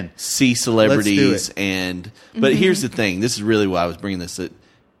 I'm in. C celebrities Let's do it. but here's the thing. This is really why I was bringing this. That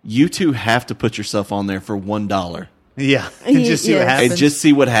you two have to put yourself on there for $1 Yeah. And just see what Yes. happens. and just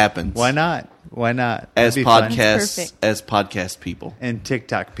see what happens. Why not? Why not? As That'd be fun. Perfect. podcast people. And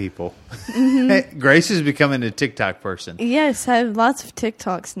TikTok people. Hey, Grace is becoming a TikTok person. Yes, I have lots of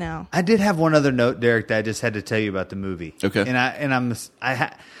TikToks now. I did have one other note, Derek, that I just had to tell you about the movie. Okay.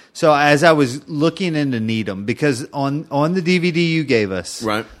 So as I was looking into Needham, because on the DVD you gave us,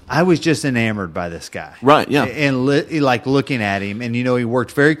 Right. I was just enamored by this guy. Right, yeah. And like looking at him, and he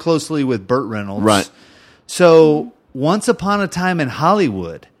worked very closely with Burt Reynolds. Right. So Once Upon a Time in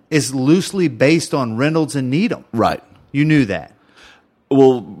Hollywood is loosely based on Reynolds and Needham. Right. You knew that.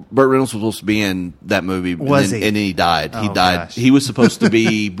 Well, Burt Reynolds was supposed to be in that movie, Was he? and then he died. He Oh, died. gosh. He was supposed to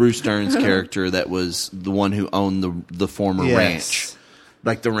be Bruce Dern's character that was the one who owned the former Yes. ranch,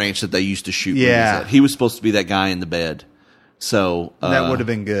 like the ranch that they used to shoot Yeah. movies at. He was supposed to be that guy in the bed. So That would have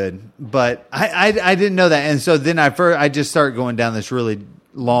been good, but I didn't know that, and so then I just started going down this really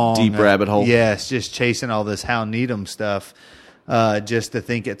long Deep rabbit hole. Yes, just chasing all this Hal Needham stuff. Just to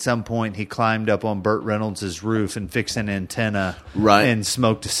think at some point he climbed up on Burt Reynolds' roof and fixed an antenna Right. and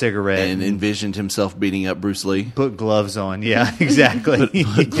smoked a cigarette And envisioned himself beating up Bruce Lee. put gloves on. Yeah, exactly. Put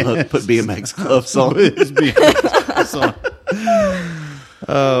BMX gloves on.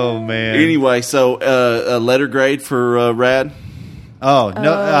 Oh, man. Anyway, so a letter grade for Rad. Oh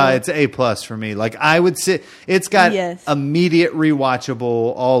no, it's A+ for me. Like I would say, it's got Yes. immediate rewatchable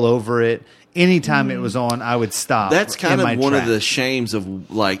all over it. Anytime it was on, I would stop. That's kind in of my one of tracks. the shames of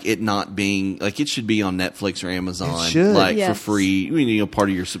like it not being like it should be on Netflix or Amazon, should. like for Yes. free. Part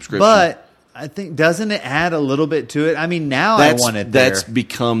of your subscription. But I think doesn't it add a little bit to it? I mean, now I want it there. That's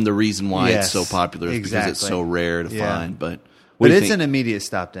become the reason why Yes, it's so popular is because it's exactly. so rare to Yeah. find. But but what do you it's think? an immediate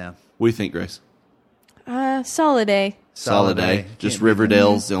stop down. What do you think, Grace? Solid A. Solid A. Just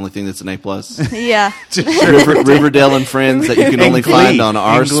Riverdale's the only thing that's an A+. Yeah. Riverdale and Friends that you can only Glee. find on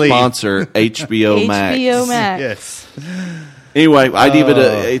our And Glee. sponsor, HBO Max. HBO Max. Yes. Anyway, I give it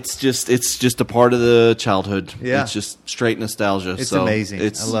it's just a part of the childhood. Yeah. It's just straight nostalgia. It's so amazing.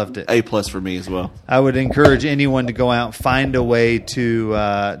 It's I loved it. A+ for me as well. I would encourage anyone to go out, find a way to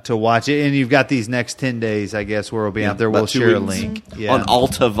watch it. And you've got these next 10 days, I guess, where we'll be out there. About We'll 2 share a weeks. link. Yeah. On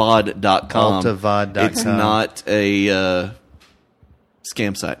altavod.com. Altavod.com. It's not a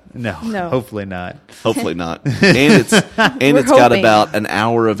scam site. No, No. hopefully not. Hopefully not. And it's got hoping. about an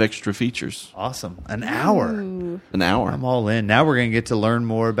hour of extra features. Awesome. An hour. An hour. I'm all in. Now we're going to get to learn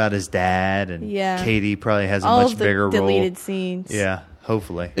more about his dad. And Yeah. Katie probably has a All much of the bigger deleted role. scenes. Yeah,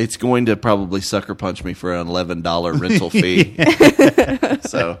 hopefully. It's going to probably sucker punch me for an $11 rental fee.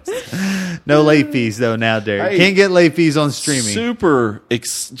 So No late fees, though, now, Derek. Hey. Can't get late fees on streaming. super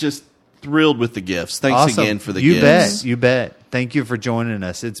just thrilled with the gifts. Thanks Awesome. again for the you gifts. bet. You bet. Thank you for joining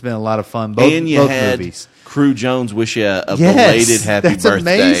us. It's been a lot of fun. Both, And you both had movies. Crew Jones wish you a Yes, belated happy that's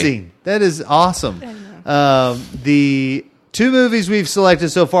birthday. amazing. That is awesome. The two movies we've selected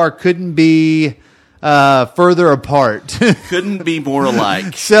so far couldn't be further apart. Couldn't be more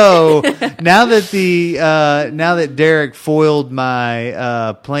alike. So now that Derek foiled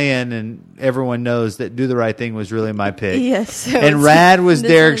my plan, and everyone knows that Do the Right Thing was really my pick. Yes. so And it's- Rad was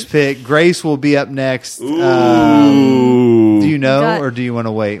this Derek's one- pick. Grace will be up next. Do you know, Got- or do you want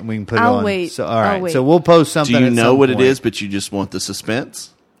to wait? We can put it I'll on. wait. So all I'll right. wait. So we'll post something. Do you at know some what point. it is, but you just want the suspense?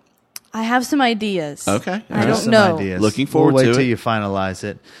 I have some ideas. Okay. I Just don't some know. ideas. Looking forward we'll wait to till it. you finalize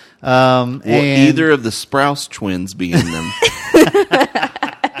it. Will And either of the Sprouse twins be in them?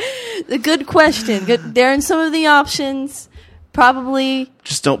 A good question. Good. They're in some of the options. Probably.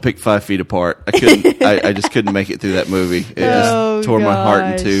 Just don't pick 5 feet apart. I couldn't. I just couldn't make it through that movie. It just tore my heart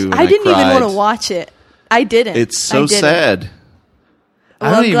in gosh. two. And I didn't even cried. want to watch it. I didn't. It's I so didn't. sad. I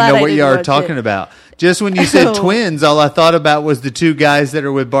Well, don't I'm even glad know I what you didn't are watch talking it. about. Just when you said Oh. twins, all I thought about was the two guys that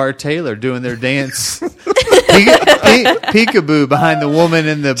are with Bart Taylor doing their dance. Peekaboo behind the woman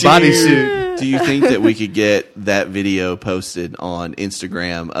in the bodysuit. Do you think that we could get that video posted on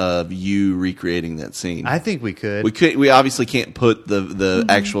Instagram of you recreating that scene? I think we could. We could. We obviously can't put the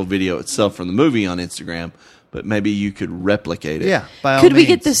actual video itself from the movie on Instagram, but maybe you could replicate it. Yeah. By all Could we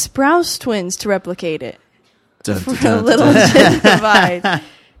get means. the Sprouse twins to replicate it? Dun, dun, For a dun, little dun. Gen Divide.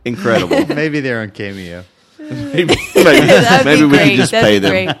 Incredible. Maybe they're on Cameo. maybe That'd maybe be we great. could just That'd pay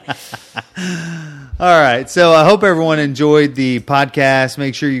be them. great. All right. So I hope everyone enjoyed the podcast.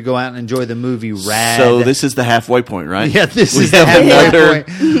 Make sure you go out and enjoy the movie Rad. So this is the halfway point, right? Yeah, this We is the have halfway another.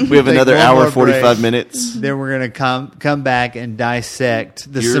 point. We have Take another one hour, more 45 break. minutes. Then we're going to come back and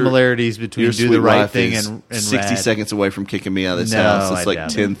dissect the Your- similarities between Your Do sweet the Right wife Thing is and 60 Rad. seconds away from kicking me out of this No, house. I It's like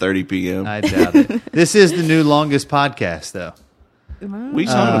doubt it. 10:30 p.m. I doubt it. This is the new longest podcast, though. What are you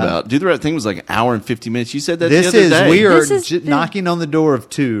talking about? Do the Right Thing was like an hour and 50 minutes. You said that This the other is day. we are This is the- knocking on the door of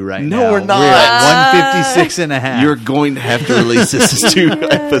 2 right No, now. we're not. We're at 156 and a half. You're going to have to release this as 2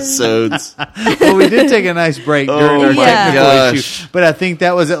 episodes. Well, we did take a nice break during Oh our my technical gosh. issue, but I think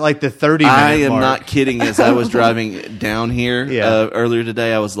that was at like the 30-minute I am mark. not kidding. As I was driving down here Yeah. earlier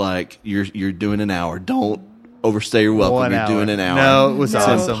today, I was like, "You're doing an hour. Don't overstay your welcome. 1 You're hour. doing an hour. No, it was It's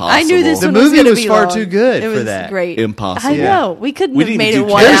awesome. impossible. I knew this The one movie gonna was be far long. too good it for was that. Great. Impossible. I know. We couldn't We have didn't made even it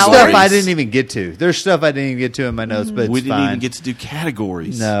do 1 There's hour. stuff I categories. didn't even get to. There's stuff I didn't even get to in my notes, but We it's didn't fine. even get to do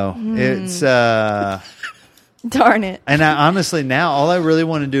categories. No, Mm. it's Darn it. and I honestly now all I really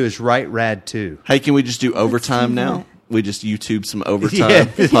want to do is write Rad 2. Hey, can we just do overtime now? We just YouTube some overtime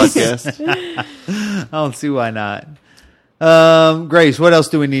Yes. podcast. I don't see why not. Grace, what else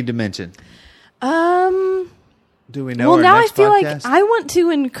do we need to mention? Do we know? Well, our now I next feel podcast? like I want to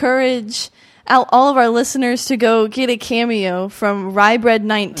encourage all of our listeners to go get a cameo from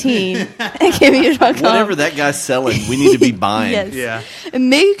Rybread19 at cameo.com. Whatever that guy's selling, we need to be buying. Yes. Yeah. And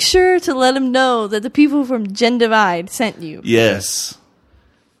make sure to let him know that the people from Gen Divide sent you. Yes.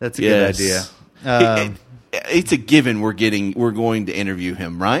 That's a good idea. It's a given we're going to interview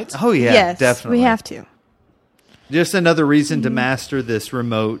him, right? Oh, yeah, yes, definitely. we have to. Just another reason to master this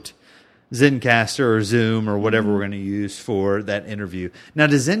remote Zencastr or Zoom or whatever we're going to use for that interview. Now,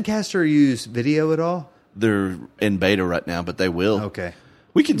 does Zencastr use video at all? They're in beta right now, but they will. Okay.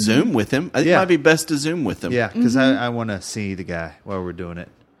 We can Zoom with him. I think it might be best to Zoom with him. Yeah, because I want to see the guy while we're doing it.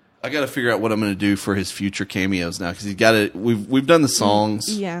 I got to figure out what I'm going to do for his future cameos now, because he's got to. We've done the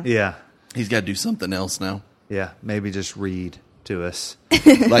songs. Yeah. Yeah. He's got to do something else now. Yeah. Maybe just read to us.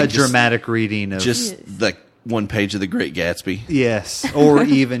 Like a dramatic reading of... just like one page of The Great Gatsby. Yes. Or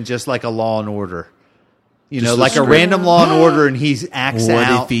even just like a Law and Order. You know, Just like a random Law and Order, and he's acts What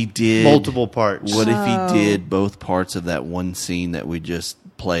out if he did multiple parts. What if he did both parts of that one scene that we just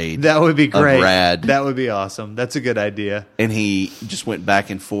played? That would be great. Of Rad. That would be awesome. That's a good idea. And he just went back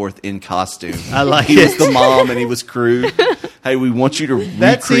and forth in costume. I like he it. was the mom and he was Crew. Hey, we want you to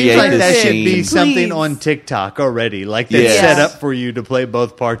That seems recreate like this that should scene. be something Please. on TikTok already. Like they Yes. set up for you to play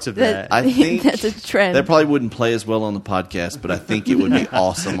both parts of that. I think that's a trend. That probably wouldn't play as well on the podcast, but I think it would be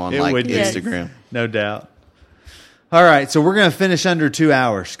awesome on It like would be. Instagram. No doubt. All right, so we're going to finish under 2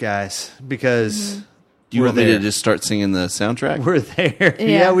 hours, guys, because Do you we're want me there. to just start singing the soundtrack? We're there. Yeah.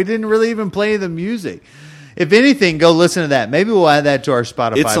 Yeah, we didn't really even play the music. If anything, go listen to that. Maybe we'll add that to our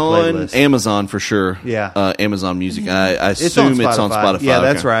Spotify It's on playlist. Amazon for sure. Yeah. Amazon Music. I It's on assume it's on Spotify. Yeah,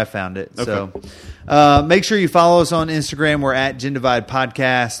 that's Okay. where I found it. So make sure you follow us on Instagram. We're at Gen Divide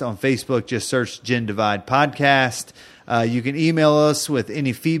Podcast. On Facebook, just search Gen Divide Podcast. You can email us with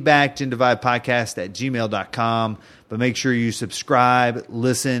any feedback, gendividepodcast@gmail.com. But make sure you subscribe,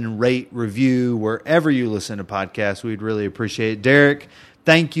 listen, rate, review, wherever you listen to podcasts. We'd really appreciate it. Derek,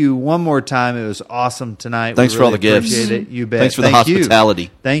 thank you one more time. It was awesome tonight. Thanks We for all really the gifts. appreciate it. You bet. Thanks for the Thank you.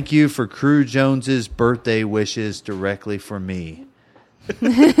 hospitality. Thank you for Crew Jones's birthday wishes directly for me.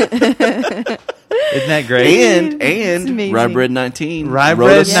 Isn't that great? And amazing. Rybread19 Rybread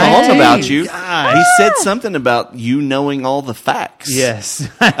wrote a song 19. about you. God. He said something about you knowing all the facts. Yes.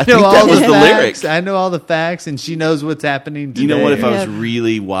 I think that was the lyric. I know all the facts, and she knows what's happening today. You know what? If I was Yep.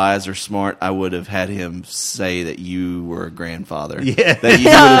 really wise or smart, I would have had him say that you were a grandfather. Yeah. That you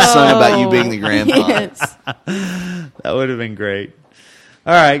would have sung about you being the grandfather. Yes. That would have been great.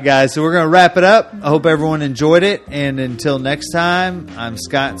 All right, guys, so we're going to wrap it up. I hope everyone enjoyed it, and until next time, I'm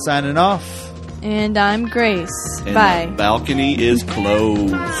Scott signing off. And I'm Grace. And Bye. the balcony is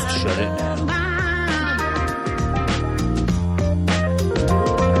closed. Shut it down.